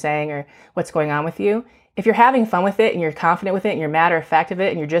feeling or saying or what's going on with you, if you're having fun with it and you're confident with it and you're matter of fact of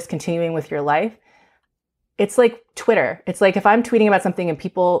it and you're just continuing with your life, it's like Twitter. It's like if I'm tweeting about something and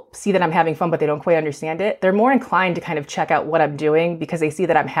people see that I'm having fun, but they don't quite understand it, they're more inclined to kind of check out what I'm doing because they see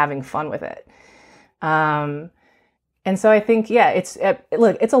that I'm having fun with it. And so I think, yeah, it's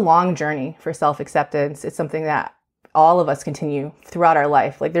a long journey for self-acceptance. It's something that all of us continue throughout our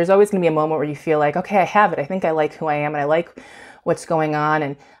life. Like there's always going to be a moment where you feel like, okay, I have it. I think I like who I am and I like what's going on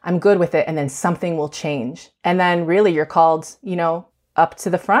and I'm good with it. And then something will change. And then really you're called, up to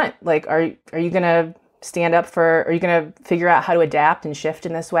the front. Like, are you going to stand up are you going to figure out how to adapt and shift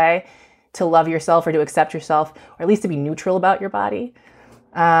in this way to love yourself or to accept yourself, or at least to be neutral about your body?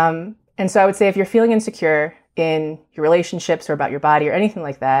 And so I would say if you're feeling insecure in your relationships or about your body or anything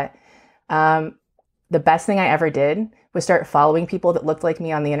like that, the best thing I ever did was start following people that looked like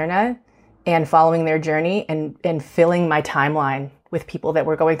me on the internet and following their journey and filling my timeline with people that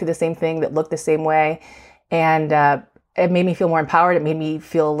were going through the same thing, that looked the same way. And it made me feel more empowered. It made me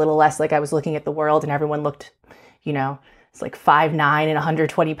feel a little less like I was looking at the world and everyone looked, it's like 5'9" and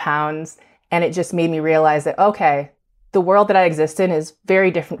 120 pounds. And it just made me realize that, okay, the world that I exist in is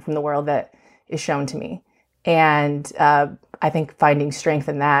very different from the world that is shown to me. And I think finding strength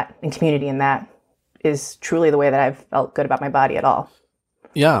in that and community in that is truly the way that I've felt good about my body at all.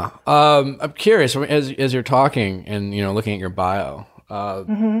 Yeah. I'm curious, as you're talking and, looking at your bio,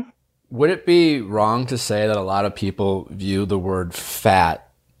 would it be wrong to say that a lot of people view the word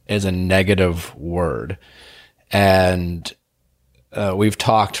fat as a negative word? And we've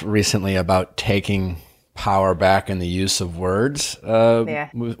talked recently about taking power back in the use of words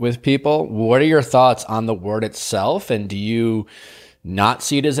with people. What are your thoughts on the word itself? And do you not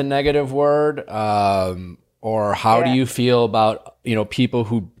see it as a negative word? Or how do you feel about, people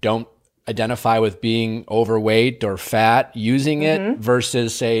who don't identify with being overweight or fat using it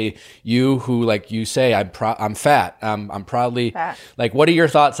versus say you who, like you say, I'm fat. I'm proudly fat. Like, what are your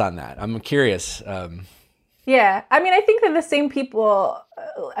thoughts on that? I'm curious. Yeah. I mean, I think that the same people,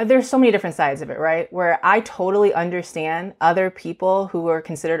 there's so many different sides of it, right? Where I totally understand other people who are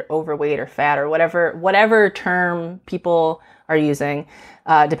considered overweight or fat or whatever term people are using,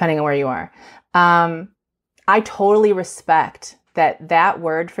 depending on where you are. I totally respect that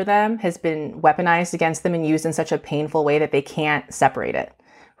word for them has been weaponized against them and used in such a painful way that they can't separate it,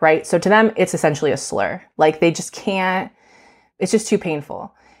 right? So to them, it's essentially a slur. Like they just can't, it's just too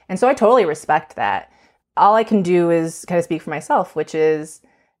painful. And so I totally respect that. All I can do is kind of speak for myself, which is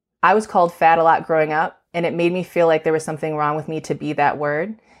I was called fat a lot growing up, and it made me feel like there was something wrong with me to be that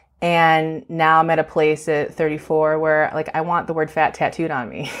word. And now I'm at a place at 34 where like I want the word fat tattooed on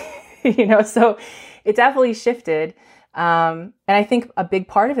me, so it definitely shifted. And I think a big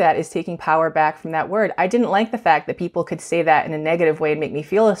part of that is taking power back from that word. I didn't like the fact that people could say that in a negative way and make me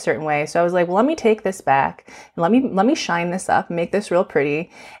feel a certain way. So I was like, well, let me take this back and let me shine this up and make this real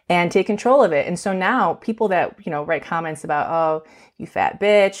pretty and take control of it. And so now people that, write comments about, oh, you fat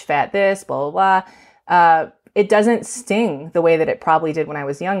bitch, fat this, blah, blah, blah. It doesn't sting the way that it probably did when I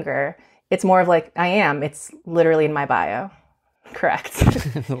was younger. It's more of like, I am. It's literally in my bio. Correct.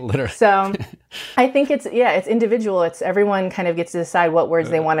 Literally. So I think it's individual. It's everyone kind of gets to decide what words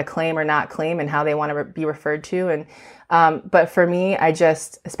they want to claim or not claim and how they want to be referred to. And, but for me, I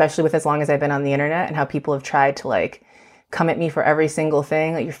just, especially with as long as I've been on the internet and how people have tried to like come at me for every single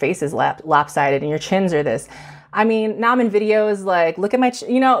thing, like your face is lopsided and your chins are this. I mean, now I'm in videos like, look at my,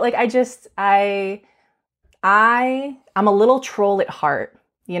 I'm a little troll at heart,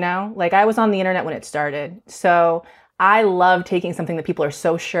 like I was on the internet when it started. So I love taking something that people are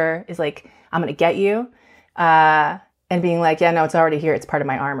so sure is like, I'm going to get you, and being like, yeah, no, it's already here. It's part of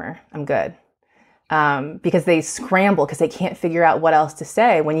my armor. I'm good. Because they scramble because they can't figure out what else to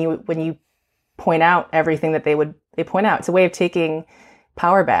say when you point out everything that they point out. It's a way of taking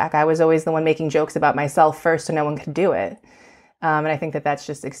power back. I was always the one making jokes about myself first so no one could do it. And I think that that's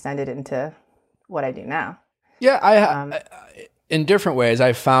just extended into what I do now. Yeah. I in different ways,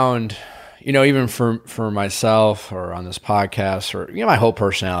 I found, even for myself or on this podcast or, my whole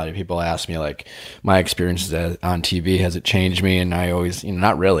personality, people ask me like my experiences on TV, has it changed me? And I always,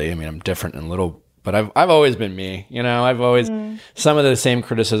 not really. I mean, I'm different in little, but I've always been me, I've always, some of the same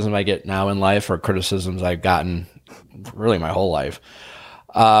criticism I get now in life are criticisms I've gotten really my whole life.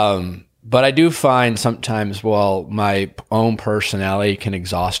 But I do find sometimes, my own personality can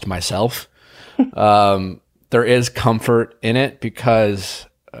exhaust myself. There is comfort in it because,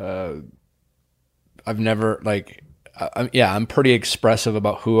 I've never I'm pretty expressive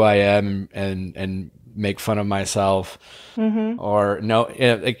about who I am and make fun of myself, or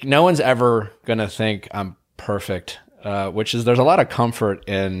no one's ever gonna think I'm perfect. Which is, there's a lot of comfort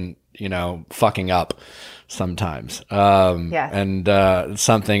in, fucking up sometimes. Yes. And it's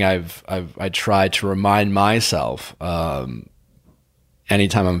something I try to remind myself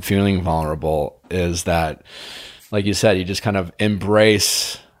anytime I'm feeling vulnerable, is that, like you said, you just kind of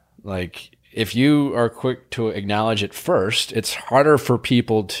embrace, like, if you are quick to acknowledge it first, it's harder for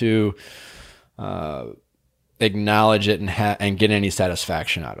people to acknowledge it and get any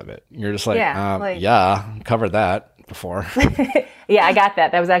satisfaction out of it. You're just like, covered that before. Yeah, I got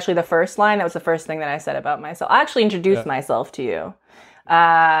that. That was actually the first line. That was the first thing that I said about myself. I actually introduced myself to you.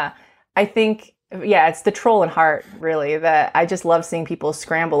 I think, it's the troll in heart, really, that I just love seeing people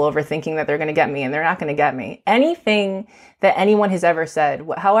scramble over thinking that they're going to get me, and they're not going to get me. Anything that anyone has ever said,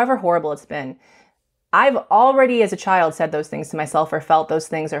 however horrible it's been, I've already as a child said those things to myself, or felt those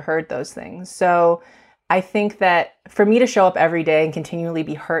things, or heard those things. So I think that for me to show up every day and continually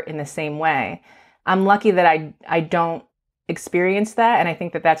be hurt in the same way, I'm lucky that I don't experience that. And I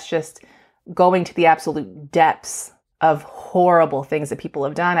think that that's just going to the absolute depths of horrible things that people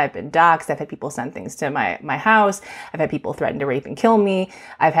have done. I've been doxxed. I've had people send things to my house. I've had people threaten to rape and kill me.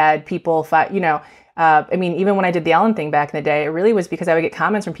 I've had people fight, even when I did the Ellen thing back in the day, it really was because I would get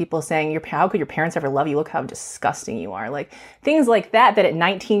comments from people saying, how could your parents ever love you? Look how disgusting you are. Like things like that at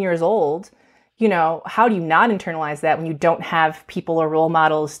 19 years old, how do you not internalize that when you don't have people or role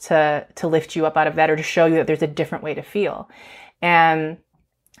models to lift you up out of that, or to show you that there's a different way to feel? And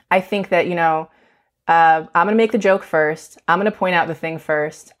I think that, I'm going to make the joke first. I'm going to point out the thing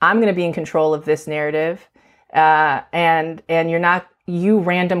first. I'm going to be in control of this narrative. And you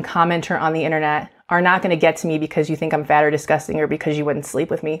random commenter on the internet are not going to get to me because you think I'm fat or disgusting, or because you wouldn't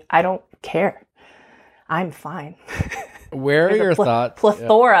sleep with me. I don't care. I'm fine. Where are your thoughts?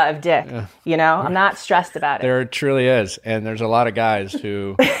 Plethora of dick, I'm not stressed about it. There truly is. And there's a lot of guys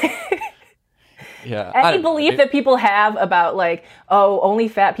who, any belief that people have about like, only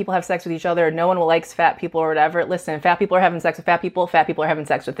fat people have sex with each other, no one likes fat people or whatever. Listen, fat people are having sex with fat people are having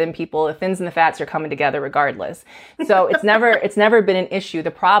sex with thin people. The thins and the fats are coming together regardless. So it's never been an issue.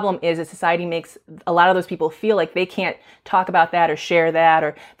 The problem is that society makes a lot of those people feel like they can't talk about that or share that,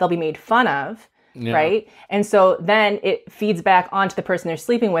 or they'll be made fun of. Yeah. Right. And so then it feeds back onto the person they're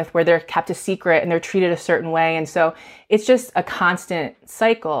sleeping with, where they're kept a secret and they're treated a certain way. And so it's just a constant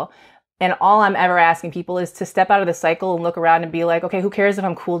cycle. And all I'm ever asking people is to step out of the cycle and look around and be like, okay, who cares if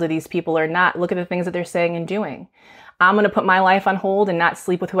I'm cool to these people or not? Look at the things that they're saying and doing. I'm going to put my life on hold and not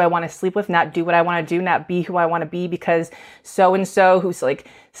sleep with who I want to sleep with, not do what I want to do, not be who I want to be, because so-and-so who's like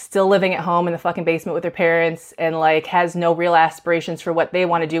still living at home in the fucking basement with their parents and like has no real aspirations for what they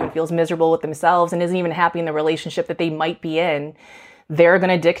want to do and feels miserable with themselves and isn't even happy in the relationship that they might be in, they're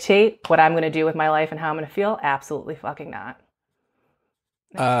going to dictate what I'm going to do with my life and how I'm going to feel? Absolutely fucking not.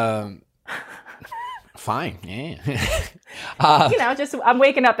 Fine. Yeah. I'm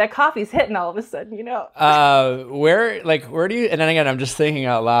waking up, that coffee's hitting all of a sudden, where do you, and then again, I'm just thinking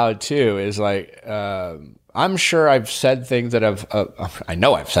out loud too, is like, I'm sure I've said things that I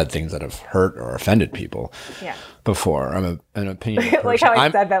know I've said things that have hurt or offended people before. I'm an opinion person. Like how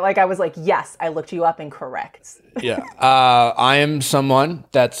I said that, like I was like, yes, I looked you up and correct. Yeah. I am someone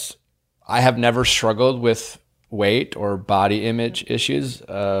I have never struggled with weight or body image issues.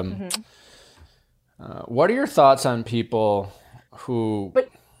 What are your thoughts on people who... But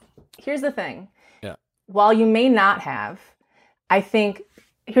here's the thing. Yeah. While you may not have, I think,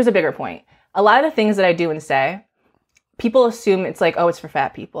 here's a bigger point. A lot of the things that I do and say, people assume it's like, it's for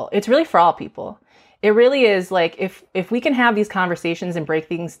fat people. It's really for all people. It really is like, if we can have these conversations and break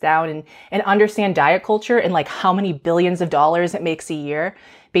things down and understand diet culture and like how many billions of dollars it makes a year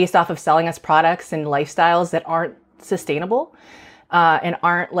based off of selling us products and lifestyles that aren't sustainable, and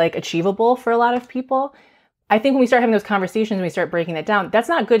aren't like achievable for a lot of people. I think when we start having those conversations and we start breaking that down, that's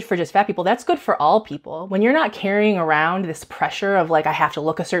not good for just fat people. That's good for all people. When you're not carrying around this pressure of like, I have to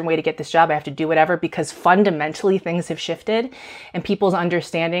look a certain way to get this job, I have to do whatever, because fundamentally things have shifted and people's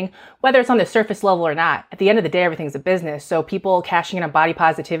understanding, whether it's on the surface level or not, at the end of the day, everything's a business. So people cashing in on body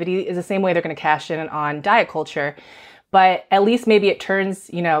positivity is the same way they're going to cash in on diet culture. But at least maybe it turns,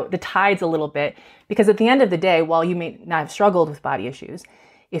 the tides a little bit, because at the end of the day, while you may not have struggled with body issues,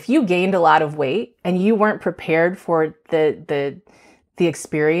 if you gained a lot of weight and you weren't prepared for the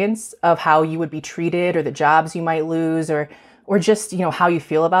experience of how you would be treated or the jobs you might lose or just, how you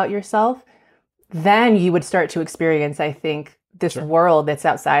feel about yourself, then you would start to experience, I think, this world that's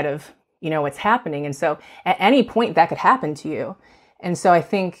outside of, what's happening. And so at any point that could happen to you. And so I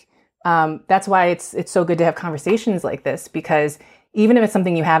think that's why it's so good to have conversations like this, because even if it's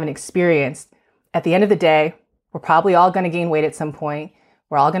something you haven't experienced, at the end of the day, we're probably all going to gain weight at some point.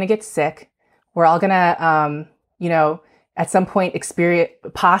 We're all going to get sick. We're all going to, at some point experience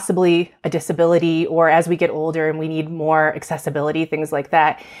possibly a disability, or as we get older and we need more accessibility, things like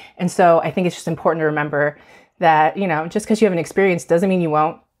that. And so I think it's just important to remember that, just because you have an experience doesn't mean you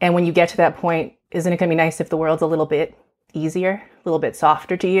won't. And when you get to that point, isn't it going to be nice if the world's a little bit easier, a little bit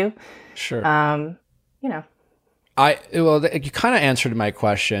softer to you? Sure. You kind of answered my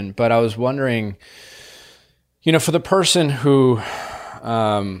question, but I was wondering, for the person who,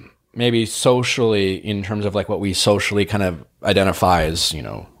 maybe socially, in terms of like what we socially kind of identify as,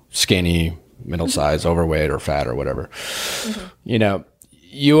 skinny, middle-sized, overweight, or fat, or whatever,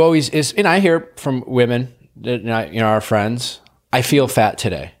 you always and I hear from women, our friends, I feel fat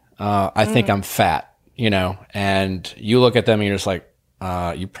today. I think I'm fat, and you look at them and you're just like,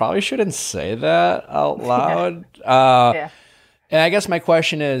 you probably shouldn't say that out loud. Yeah. And I guess my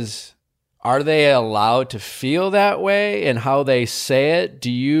question is, are they allowed to feel that way, and how they say it?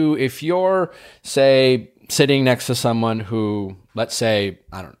 If you're, say, sitting next to someone who, let's say,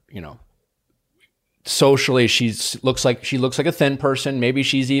 socially she looks like a thin person, maybe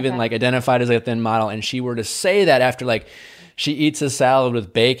she's even like identified as a thin model, and she were to say that after like she eats a salad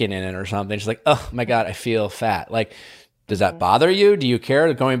with bacon in it or something, she's like, oh my God, I feel fat. Like, does that bother you? Do you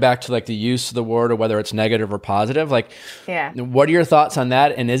care? Going back to like the use of the word, or whether it's negative or positive, like, what are your thoughts on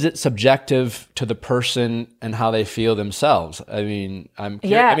that? And is it subjective to the person and how they feel themselves? I mean, I'm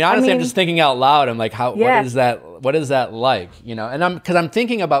honestly, I'm just thinking out loud. I'm like, what is that like? And because I'm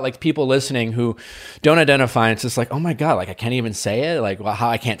thinking about like people listening who don't identify. And it's just like, oh my God, like I can't even say it. Like, well, how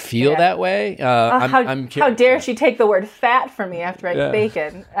I can't feel that way. How dare she take the word fat from me after I eat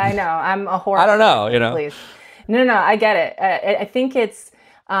bacon? I know, I'm a horrible. I don't know, Please. No, I get it. I think it's,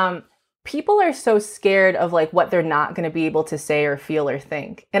 people are so scared of like what they're not going to be able to say or feel or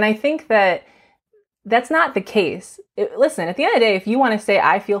think. And I think that that's not the case. Listen, at the end of the day, if you want to say,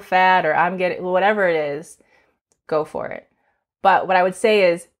 I feel fat, or I'm getting, whatever it is, go for it. But what I would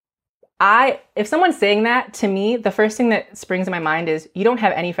say is, if someone's saying that to me, the first thing that springs in my mind is, you don't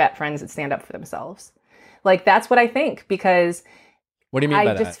have any fat friends that stand up for themselves. Like, that's what I think, because what do you mean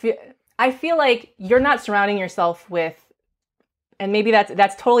by that? I feel like you're not surrounding yourself with, and maybe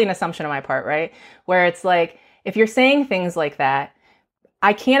that's totally an assumption on my part, right? Where it's like, if you're saying things like that,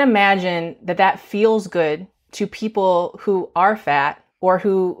 I can't imagine that feels good to people who are fat, or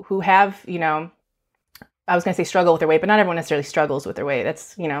who have, I was going to say struggle with their weight, but not everyone necessarily struggles with their weight.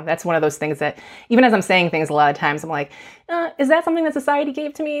 That's one of those things that, even as I'm saying things a lot of times, I'm like, is that something that society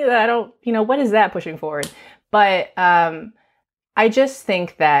gave to me that I don't, what is that pushing forward? But I just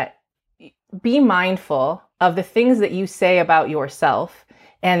think that, be mindful of the things that you say about yourself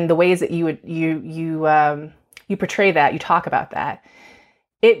and the ways that you portray that, you talk about that.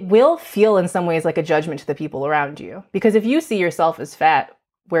 It will feel in some ways like a judgment to the people around you, because if you see yourself as fat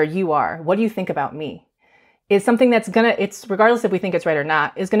where you are, what do you think about me? Is something that's it's regardless if we think it's right or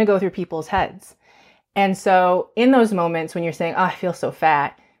not, is going to go through people's heads. And so in those moments when you're saying, oh, I feel so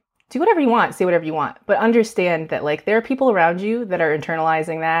fat, do whatever you want, say whatever you want, but understand that like there are people around you that are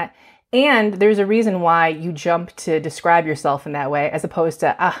internalizing that. And there's a reason why you jump to describe yourself in that way, as opposed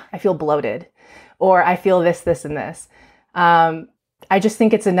to, I feel bloated, or I feel this, this, and this. I just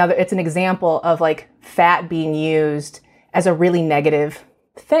think it's an example of like fat being used as a really negative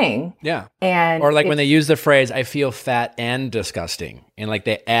thing. Yeah. And or like when they use the phrase, I feel fat and disgusting, and like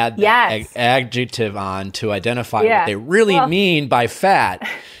they add that adjective on to identify what they really mean by fat.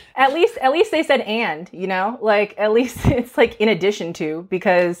 At least they said and, like at least it's like in addition to,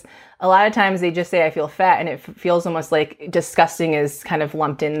 because a lot of times they just say I feel fat, and it feels almost like disgusting is kind of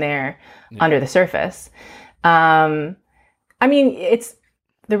lumped in there under the surface. I mean,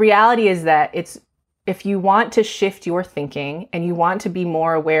 the reality is that if you want to shift your thinking and you want to be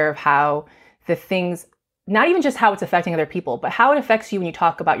more aware of how the things, not even just how it's affecting other people, but how it affects you when you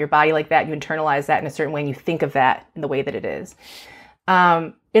talk about your body like that, you internalize that in a certain way and you think of that in the way that it is.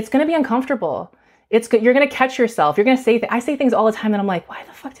 It's going to be uncomfortable. You're going to catch yourself. You're going to say I say things all the time that I'm like, why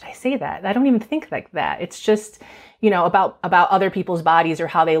the fuck did I say that? I don't even think like that. It's just, about other people's bodies or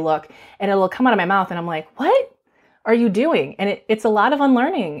how they look, and it'll come out of my mouth and I'm like, what are you doing? And it's a lot of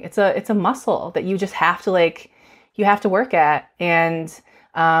unlearning. It's a muscle that you just have to you have to work at. And,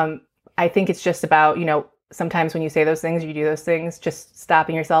 I think it's just about, sometimes when you say those things, you do those things, just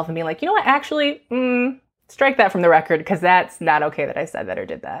stopping yourself and being like, you know what, actually, strike that from the record, because that's not okay that I said that or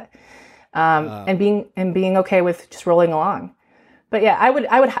did that. And being okay with just rolling along. But yeah, I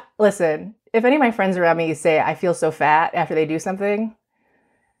would listen, if any of my friends around me say I feel so fat after they do something,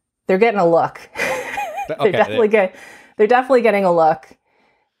 they're getting a look. They're definitely getting a look.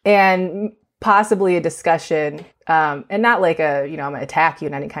 And possibly a discussion, and not like a, I'm gonna attack you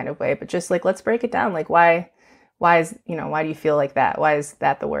in any kind of way, but just like, let's break it down. Like, why do you feel like that? Why is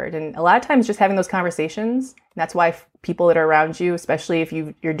that the word? And a lot of times just having those conversations, and that's why people that are around you, especially if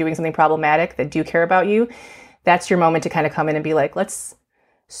you're doing something problematic that do care about you, that's your moment to kind of come in and be like, let's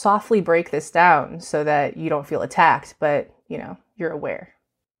softly break this down so that you don't feel attacked, but you're aware.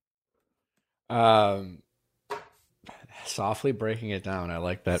 Softly breaking it down. I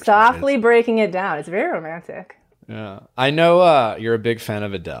like that. Softly breaking it down. It's very romantic. Yeah. I know you're a big fan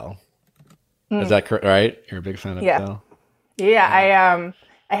of Adele. Is that correct? Right? You're a big fan of Adele? Yeah.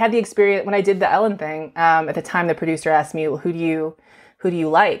 I had the experience when I did the Ellen thing. At the time, the producer asked me, well, who do you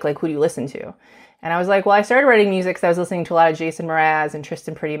like? Like, who do you listen to? And I was like, well, I started writing music because I was listening to a lot of Jason Mraz and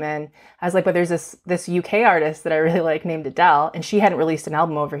Tristan Prettyman. I was like, but there's this UK artist that I really like named Adele, and she hadn't released an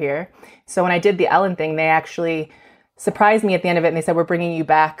album over here. So when I did the Ellen thing, they actually surprised me at the end of it, and they said, we're bringing you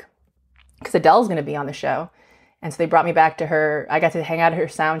back because Adele's going to be on the show. And so they brought me back to her. I got to hang out at her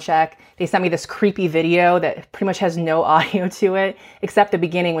sound check. They sent me this creepy video that pretty much has no audio to it, except the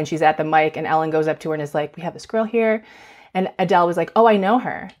beginning when she's at the mic and Ellen goes up to her and is like, we have this girl here. And Adele was like, oh, I know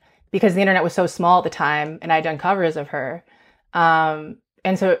her. Because the internet was so small at the time and I'd done covers of her. And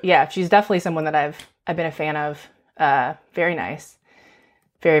so, yeah, she's definitely someone that I've been a fan of. Very nice.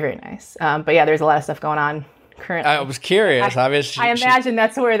 Very, very nice. But yeah, there's a lot of stuff going on currently. I was curious. Obviously, I imagine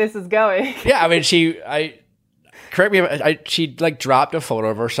that's where this is going. Yeah, I mean, correct me, she like dropped a photo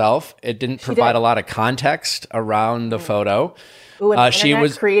of herself. It didn't provide a lot of context around the photo. Ooh, and she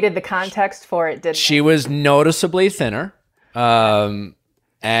created the context for it, didn't she? Was noticeably thinner.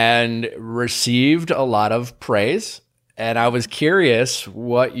 And received a lot of praise. And I was curious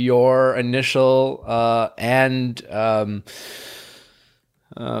what your initial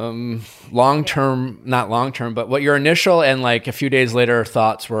long-term, not long-term, but what your initial and like a few days later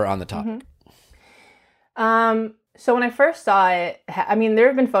thoughts were on the topic. So when I first saw it, I mean, there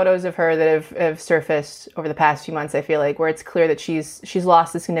have been photos of her that have surfaced over the past few months, I feel like, where it's clear that she's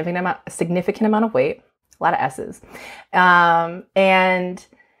lost a significant amount of weight. A lot of S's. And,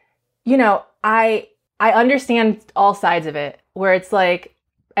 I understand all sides of it, where it's like,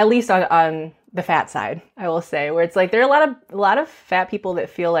 at least on the fat side, I will say, where it's like, there are a lot of fat people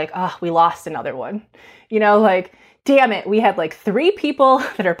that feel like, oh, we lost another one, like, damn it, we had like 3 people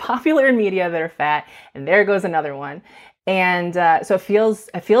that are popular in media that are fat, and there goes another one. And so it feels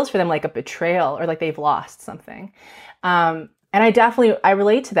for them like a betrayal or like they've lost something. And I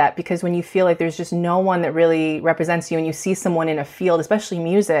relate to that, because when you feel like there's just no one that really represents you, and you see someone in a field, especially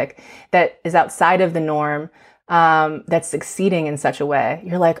music, that is outside of the norm, that's succeeding in such a way,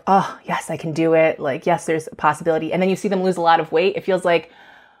 you're like, oh, yes, I can do it. Like, yes, there's a possibility. And then you see them lose a lot of weight. It feels like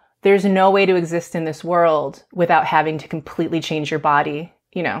there's no way to exist in this world without having to completely change your body.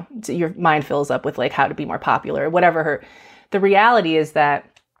 Your mind fills up with like how to be more popular or whatever. The reality is that,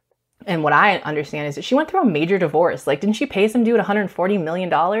 and what I understand is that she went through a major divorce. Like, didn't she pay some dude $140 million?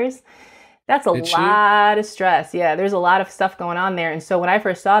 That's a lot of stress. Yeah, there's a lot of stuff going on there. And so when I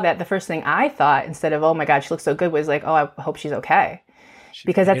first saw that, the first thing I thought, instead of, oh my God, she looks so good, was like, oh, I hope she's okay.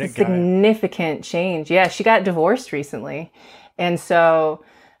 Because that's a significant change. Yeah, she got divorced recently. And so,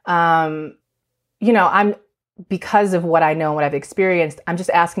 because of what I know and what I've experienced, I'm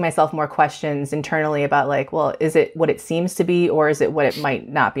just asking myself more questions internally about like, well, is it what it seems to be, or is it what it might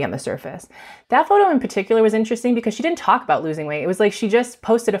not be on the surface? That photo in particular was interesting because she didn't talk about losing weight. It was like she just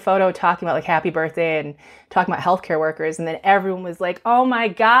posted a photo talking about like happy birthday and talking about healthcare workers. And then everyone was like, oh my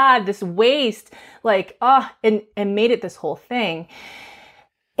God, this waist, like, and made it this whole thing.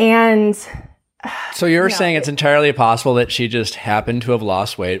 And so you're saying it's entirely possible that she just happened to have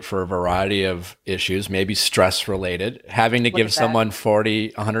lost weight for a variety of issues, maybe stress related, having to give someone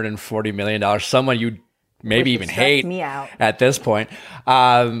 $140 million, someone you maybe even hate me out at this point.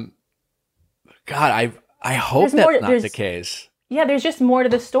 God, I hope that's not the case. Yeah, there's just more to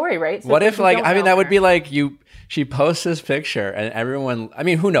the story, right? So what if that would be like she posts this picture and everyone,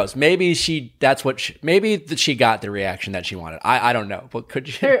 who knows? Maybe she got the reaction that she wanted. I don't know. But could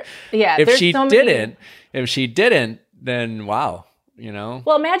you? If she didn't, then wow,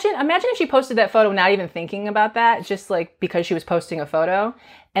 Well, imagine if she posted that photo not even thinking about that, just like because she was posting a photo,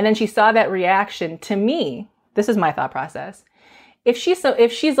 and then she saw that reaction. To me, this is my thought process. If she's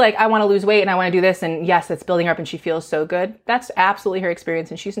like, I want to lose weight and I want to do this, and yes, it's building her up and she feels so good, that's absolutely her experience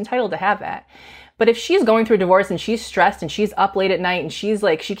and she's entitled to have that. But if she's going through a divorce and she's stressed and she's up late at night and she's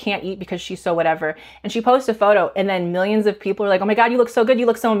like, she can't eat because she's so whatever, and she posts a photo and then millions of people are like, oh my God, you look so good, you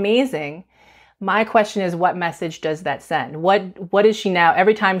look so amazing. My question is, what message does that send? What is she now?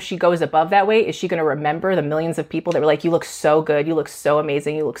 Every time she goes above that weight, is she going to remember the millions of people that were like, you look so good, you look so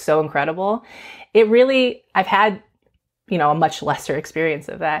amazing, you look so incredible? It really, I've had, a much lesser experience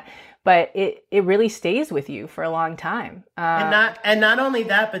of that, but it really stays with you for a long time. And not only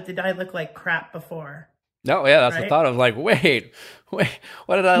that, but did I look like crap before? No, yeah, that's the thought of like, wait, what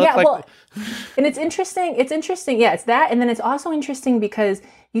did I look like? Well, and it's interesting. Yeah, it's that. And then it's also interesting because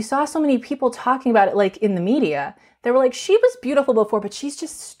you saw so many people talking about it, like in the media. They were like, she was beautiful before, but she's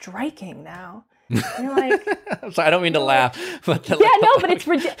just striking now. And you're like, so I don't mean to laugh, but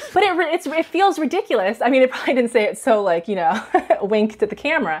it feels ridiculous. I mean, it probably didn't say it so like, wink to the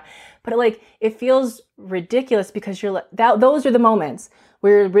camera, but it feels ridiculous because you're like, those are the moments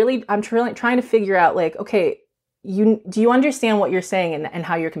where I'm trying to figure out like, okay, do you understand what you're saying and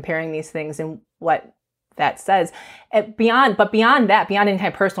how you're comparing these things and what that says? Beyond that, beyond any kind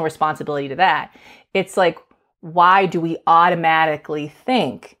of personal responsibility to that, it's like, why do we automatically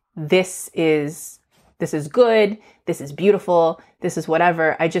think this is good, this is beautiful, this is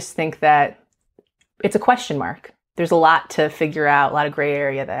whatever? I just think that it's a question mark. There's a lot to figure out, a lot of gray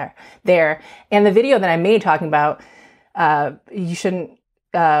area there. And the video that I made talking about you shouldn't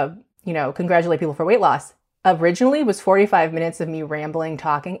congratulate people for weight loss originally was 45 minutes of me rambling,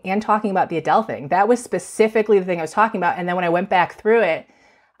 talking about the Adele thing. That was specifically the thing I was talking about. And then when I went back through it,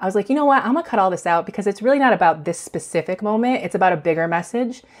 I was like, you know what? I'm going to cut all this out because it's really not about this specific moment. It's about a bigger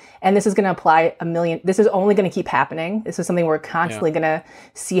message. And this is going to apply this is only going to keep happening. This is something we're constantly going to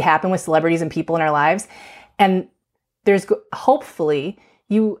see happen with celebrities and people in our lives. And there's hopefully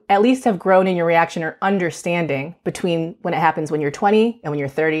you at least have grown in your reaction or understanding between when it happens when you're 20 and when you're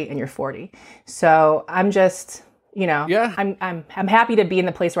 30 and you're 40. So I'm just, I'm happy to be in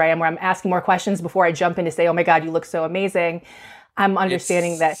the place where I am, where I'm asking more questions before I jump in to say, oh my God, you look so amazing. I'm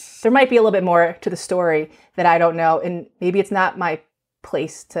understanding that there might be a little bit more to the story that I don't know. And maybe it's not my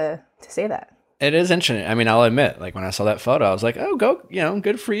place to say that. It is interesting. I mean, I'll admit, like when I saw that photo, I was like, oh,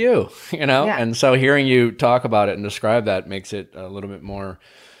 good for you, Yeah. And so hearing you talk about it and describe that makes it a little bit more.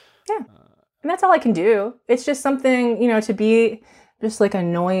 Yeah. And that's all I can do. It's just something, to be just like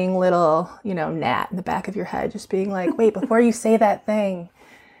annoying little, gnat in the back of your head, just being like, wait, before you say that thing,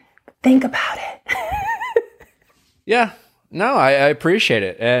 think about it. Yeah. No, I appreciate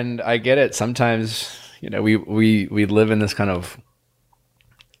it. And I get it. Sometimes, we live in this kind of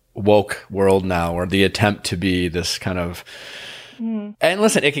woke world now, or the attempt to be this kind of and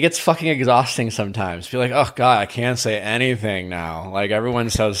listen, it gets fucking exhausting sometimes. Feel like, oh God, I can't say anything now. Like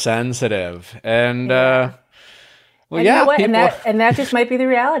everyone's so sensitive. And You know what? People... and that just might be the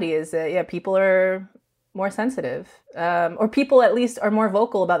reality is that people are more sensitive. Or people at least are more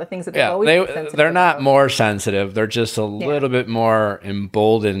vocal about the things that they've always been sensitive they're not about. More sensitive. They're just a little bit more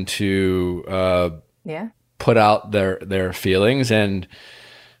emboldened to put out their feelings. And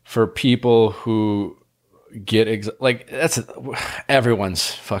for people who get that's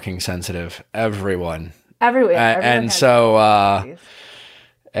everyone's fucking sensitive. Everyone. And so I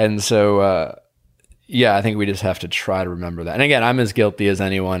think we just have to try to remember that. And again, I'm as guilty as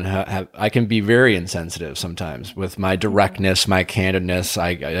anyone. I can be very insensitive sometimes with my directness, my candidness.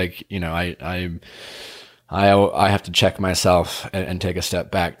 I have to check myself and take a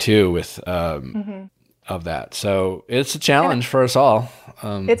step back too with of that. So it's a challenge for us all.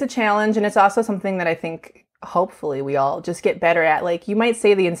 It's a challenge, and it's also something that I think hopefully we all just get better at. Like, you might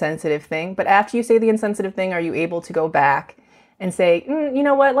say the insensitive thing, but after you say the insensitive thing, are you able to go back and say, you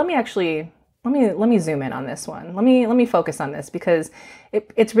know what? Let me zoom in on this one. Let me focus on this, because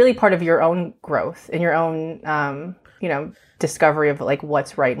it's really part of your own growth and your own discovery of like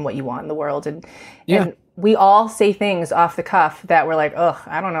what's right and what you want in the world. And we all say things off the cuff that we're like, ugh,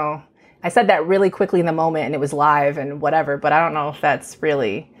 I don't know. I said that really quickly in the moment and it was live and whatever, but I don't know if that's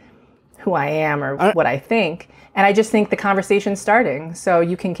really who I am or what I think. And I just think the conversation's starting, so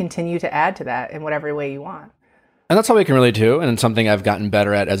you can continue to add to that in whatever way you want. And that's all we can really do. And it's something I've gotten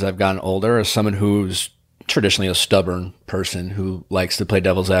better at as I've gotten older, as someone who's traditionally a stubborn person who likes to play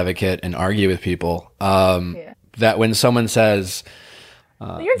devil's advocate and argue with people. That when someone says,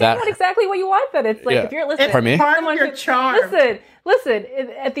 you're talking about exactly what you want, then it's like, if you're listening, pardon me? Part of your charm. Listen,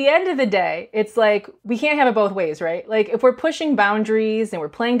 at the end of the day, it's like, we can't have it both ways, right? Like, if we're pushing boundaries and we're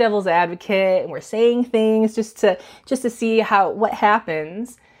playing devil's advocate and we're saying things just to see what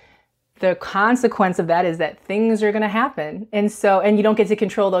happens, the consequence of that is that things are going to happen. And you don't get to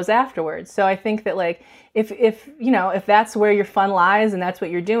control those afterwards. So I think that like, if that's where your fun lies and that's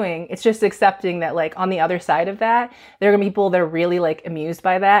what you're doing, it's just accepting that like on the other side of that, there are going to be people that are really like amused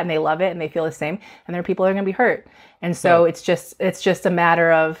by that and they love it and they feel the same. And there are people that are going to be hurt. And so it's just a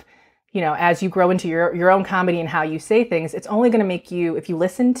matter of, as you grow into your own comedy and how you say things, it's only going to make you, if you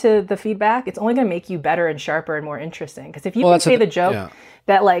listen to the feedback, it's only going to make you better and sharper and more interesting. Because if you can say the joke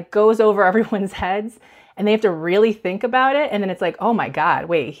that like goes over everyone's heads and they have to really think about it, and then it's like, oh my God,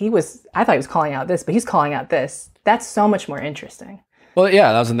 wait, I thought he was calling out this, but he's calling out this. That's so much more interesting. Well,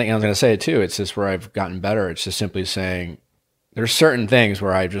 yeah, that was the thing I was going to say too. It's just where I've gotten better. It's just simply saying, there's certain things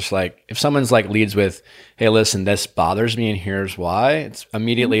where I just like, if someone's like leads with, hey, listen, this bothers me and here's why, it's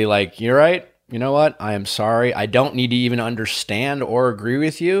immediately like, you're right. You know what? I am sorry. I don't need to even understand or agree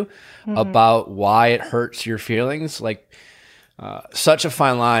with you about why it hurts your feelings. Like such a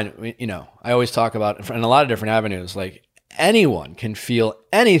fine line. I always talk about in a lot of different avenues, like anyone can feel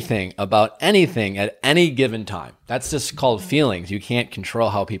anything about anything at any given time. That's just called feelings. You can't control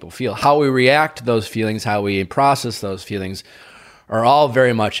how people feel. How we react to those feelings, how we process those feelings are all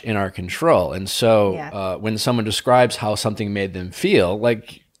very much in our control. And so when someone describes how something made them feel,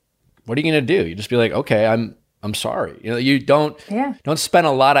 like, what are you going to do? You just be like, okay, I'm sorry. You don't spend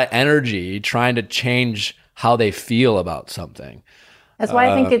a lot of energy trying to change how they feel about something. That's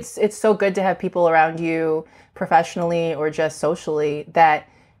why I think it's so good to have people around you professionally or just socially that,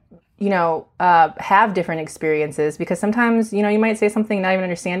 have different experiences, because sometimes, you might say something, not even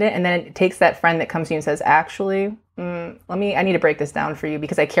understand it. And then it takes that friend that comes to you and says, actually, I need to break this down for you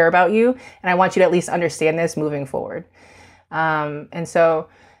because I care about you. And I want you to at least understand this moving forward. And so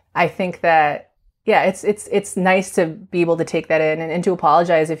I think that, it's nice to be able to take that in and to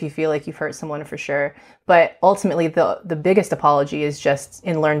apologize if you feel like you've hurt someone for sure. But ultimately, the biggest apology is just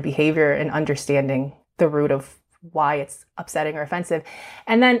in learned behavior and understanding the root of why it's upsetting or offensive.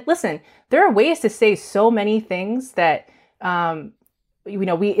 And then, listen, there are ways to say so many things that,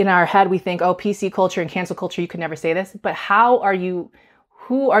 we in our head, we think, oh, PC culture and cancel culture, you could never say this. But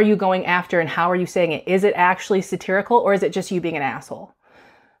who are you going after and how are you saying it? Is it actually satirical or is it just you being an asshole?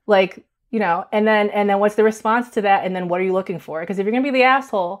 Like, and then what's the response to that? And then what are you looking for? Because if you're going to be the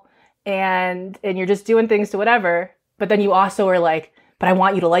asshole and you're just doing things to whatever, but then you also are like, but I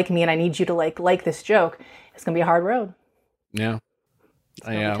want you to like me and I need you to like this joke, it's going to be a hard road. Yeah. It's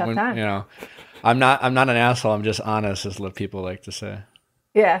gonna be a tough time. I'm not an asshole. I'm just honest, is what people like to say.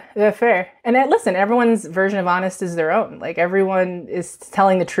 Yeah, fair. And listen, everyone's version of honest is their own. Like everyone is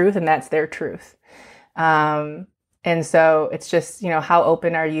telling the truth and that's their truth. And so it's just, how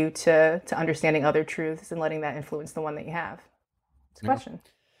open are you to understanding other truths and letting that influence the one that you have? It's a question.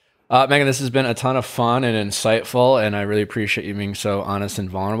 Meghan, this has been a ton of fun and insightful, and I really appreciate you being so honest and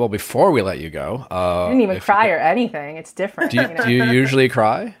vulnerable. Before we let you go, I didn't even cry or anything. It's different. Do you usually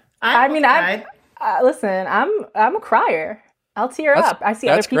cry? Listen, I'm a crier. I'll tear up. I see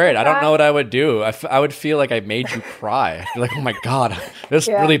other people great. cry. I don't know what I would do. I would feel like I made you cry. You're like, oh my God, this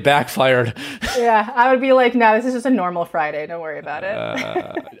really backfired. Yeah, I would be like, no, this is just a normal Friday. Don't worry about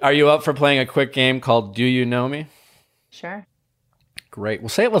it. Are you up for playing a quick game called Do You Know Me? Sure. Great. We'll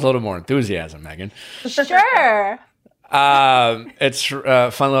say it with a little more enthusiasm, Meghan. Sure. It's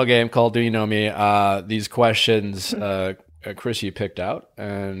a fun little game called Do You Know Me? These questions, Chrissy picked out,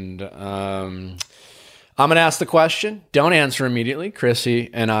 and I'm going to ask the question. Don't answer immediately. Chrissy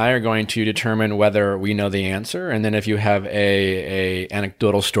and I are going to determine whether we know the answer, and then if you have a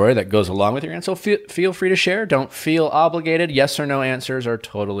anecdotal story that goes along with your answer, feel free to share. Don't feel obligated. Yes or no answers are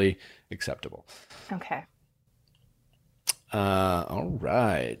totally acceptable. Okay. All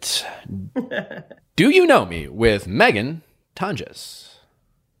right. Do you know me with Meghan Tonjes?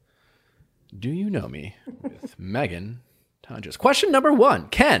 Do you know me with Meghan Tonjes? Question number 1.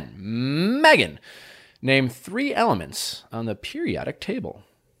 Can Meghan name 3 elements on the periodic table?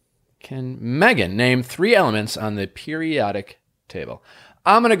 Can Meghan name 3 elements on the periodic table?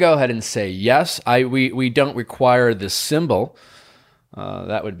 I'm going to go ahead and say yes. We don't require the symbol.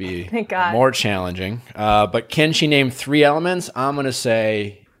 That would be more challenging. But can she name 3 elements? I'm going to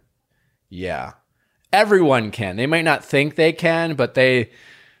say yeah. Everyone can. They might not think they can, but they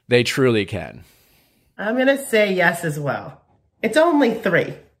truly can. I'm going to say yes as well. It's only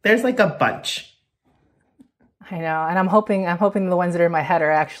 3. There's like a bunch. I know. And I'm hoping the ones that are in my head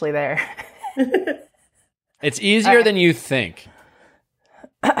are actually there. It's easier than you think.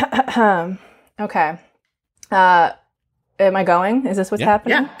 Okay. Am I going? Is this what's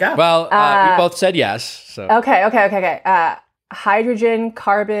happening? Yeah, go. Well, we both said yes. So Okay. Hydrogen,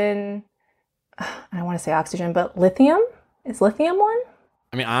 carbon, I don't want to say oxygen, but lithium? Is lithium one?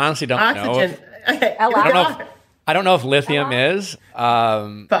 I mean, I honestly don't know. Okay. I don't know if lithium is.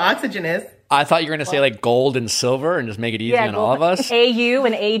 But oxygen is. I thought you were going to say like gold and silver and just make it easy on all of us. AU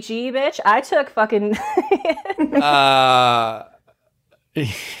and AG, bitch. I took fucking...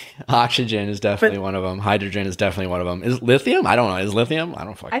 Oxygen is definitely one of them. Hydrogen is definitely one of them. Is lithium? I don't know. Is lithium? I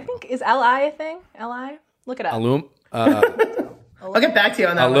don't fucking know. I think, is Li a thing? Li? Look it up. I'll get back to you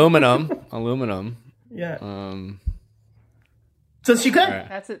on that. Aluminum. Yeah. So she could. Right.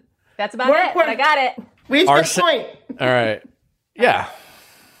 That's it. That's about it. But I got it. We each get a point. All right. Yeah.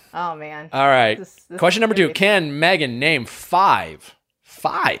 Oh man. All right. This Question number 2. crazy. Can Meghan name five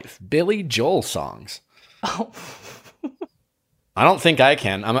Billy Joel songs? Oh. I don't think I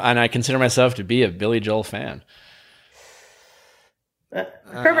can. And I consider myself to be a Billy Joel fan. Her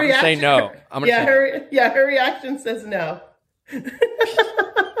I'm gonna reaction. say no. Her reaction says no.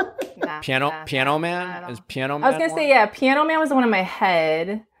 Piano Man? Is Piano Man? I was gonna say, yeah, Piano Man was the one in my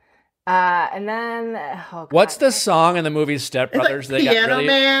head. And then What's the song in the movie Step Brothers like that got Piano really...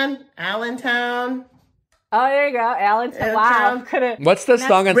 Man, Allentown. Oh, there you go, Allentown. Wow. What's the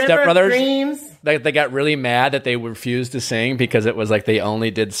song in River Step of Brothers? Dreams. They got really mad that they refused to sing because it was like they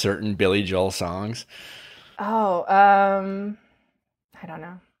only did certain Billy Joel songs. Oh, I don't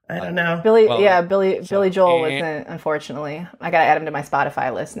know. I don't know. Billy Joel wasn't, unfortunately. I gotta add him to my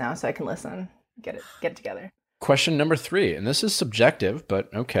Spotify list now so I can listen. Get it together. Question number 3, and this is subjective,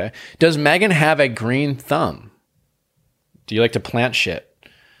 but okay. Does Meghan have a green thumb? Do you like to plant shit?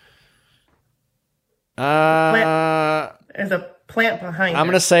 There's a plant behind I'm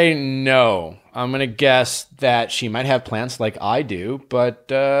her. going to say no. I'm going to guess that she might have plants like I do, but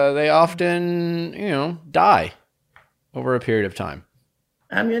they often, die over a period of time.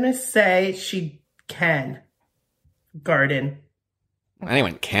 I'm going to say she can garden.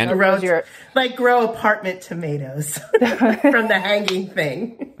 Anyone can. Grow apartment tomatoes from the hanging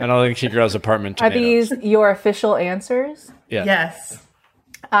thing. I don't think she grows apartment tomatoes. Are these your official answers? Yeah. Yes.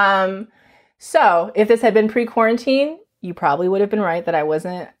 So if this had been pre-quarantine, you probably would have been right that I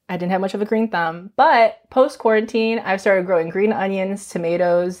didn't have much of a green thumb. But post-quarantine, I've started growing green onions,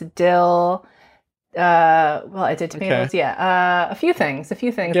 tomatoes, dill. I did tomatoes. Okay. Yeah. A few things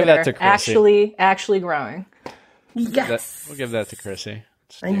Give that that are to Chrissy. actually growing. Yes. We'll give that to Chrissy.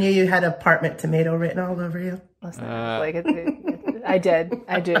 I knew you had apartment tomato written all over you. Listen, I do.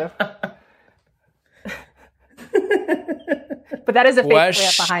 But that is a fake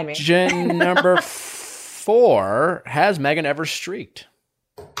plant behind me. Question number 4. Has Meghan ever streaked?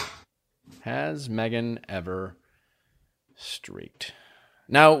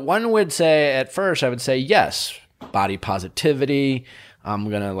 Now, one would say, at first, I would say yes. Body positivity. I'm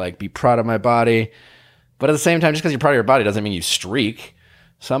going to be proud of my body. But at the same time, just because you're proud of your body doesn't mean you streak.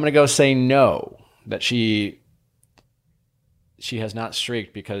 So I'm going to go say no, that she has not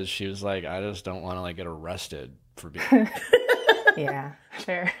streaked because she was like, I just don't want to get arrested for being... Yeah,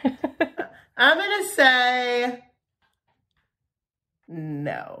 fair. I'm going to say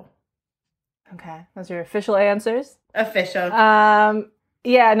no. Okay, those are your official answers. Official.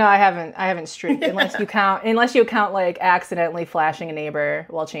 Yeah, no, I haven't streaked unless you count accidentally flashing a neighbor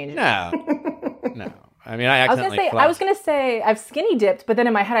while changing. No. I mean, I was gonna say I've skinny dipped, but then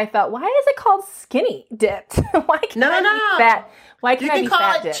in my head I thought, why is it called skinny dipped? Why can't I be fat? Why can't I be fat? You can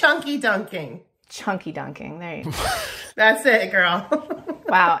call it dipped? chunky dunking. Chunky dunking. There you go. That's it, girl.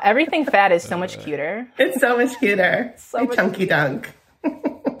 Wow, everything fat is so much cuter. It's so much cuter. So much chunky dunk.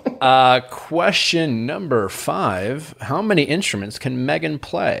 Question number 5. How many instruments can Meghan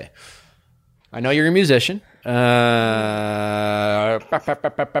play? I know you're a musician. So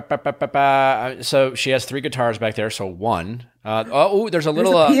she has 3 guitars back there, so 1. There's a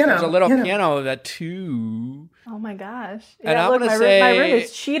little piano that 2. Oh my gosh. And I'm gonna say my room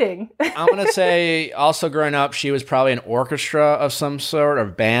is cheating. I'm gonna say also growing up, she was probably an orchestra of some sort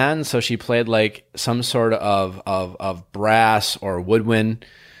of band, so she played some sort of brass or woodwind.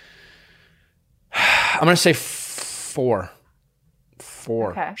 I'm gonna say 4.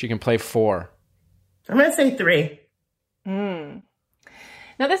 4. Okay. She can play 4. I'm going to say 3.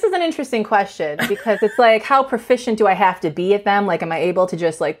 Now, this is an interesting question because it's how proficient do I have to be at them? Am I able to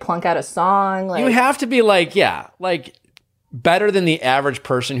just plunk out a song? You have to be better than the average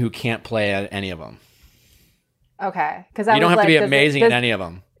person who can't play at any of them. Okay. Because you don't have to be amazing at any of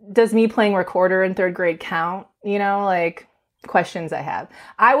them. Does me playing recorder in 3rd grade count? Questions I have.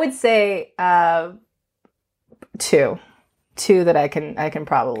 I would say 2. 2 that I can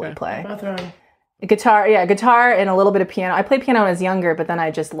probably play. Both wrong. Guitar and a little bit of piano. I played piano when I was younger, but then I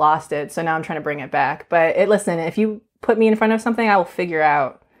just lost it, so now I'm trying to bring it back. But listen, if you put me in front of something, I will figure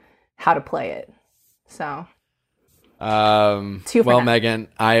out how to play it. So, 2 for now. Meghan,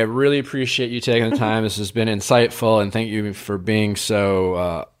 I really appreciate you taking the time. This has been insightful, and thank you for being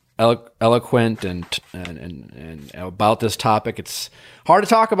so eloquent and about this topic. It's hard to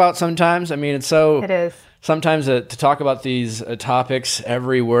talk about sometimes. I mean, it is. Sometimes to talk about these topics,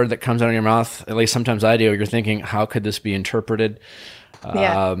 every word that comes out of your mouth, at least sometimes I do, you're thinking, how could this be interpreted?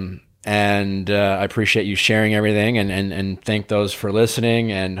 And I appreciate you sharing everything and thank those for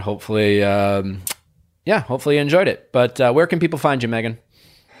listening, and hopefully, hopefully you enjoyed it. But where can people find you, Meghan?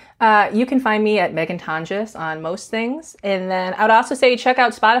 You can find me at Meghan Tonjes on most things. And then I would also say check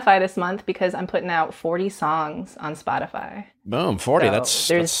out Spotify this month because I'm putting out 40 songs on Spotify. Boom, 40. So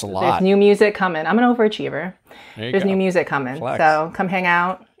that's a lot. There's new music coming. I'm an overachiever. There's new music coming. Flex. So come hang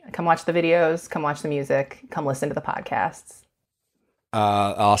out, come watch the videos, come watch the music, come listen to the podcasts.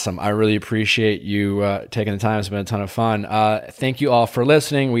 Awesome. I really appreciate you taking the time. It's been a ton of fun. Thank you all for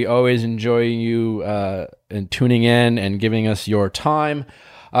listening. We always enjoy you and tuning in and giving us your time.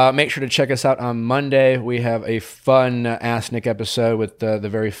 Make sure to check us out on Monday. We have a fun Ask Nick episode with the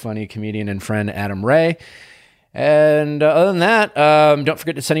very funny comedian and friend Adam Ray. And other than that, don't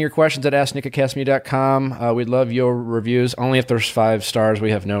forget to send in your questions at asknick@castme.com. We'd love your reviews. Only if there's 5 stars.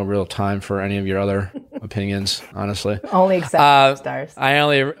 We have no real time for any of your other opinions, honestly. Only accept stars.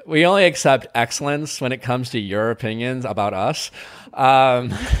 We only accept excellence when it comes to your opinions about us.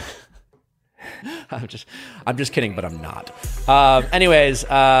 I'm just kidding, but I'm not. Anyways,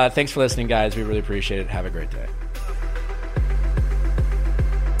 thanks for listening, guys. We really appreciate it. Have a great day.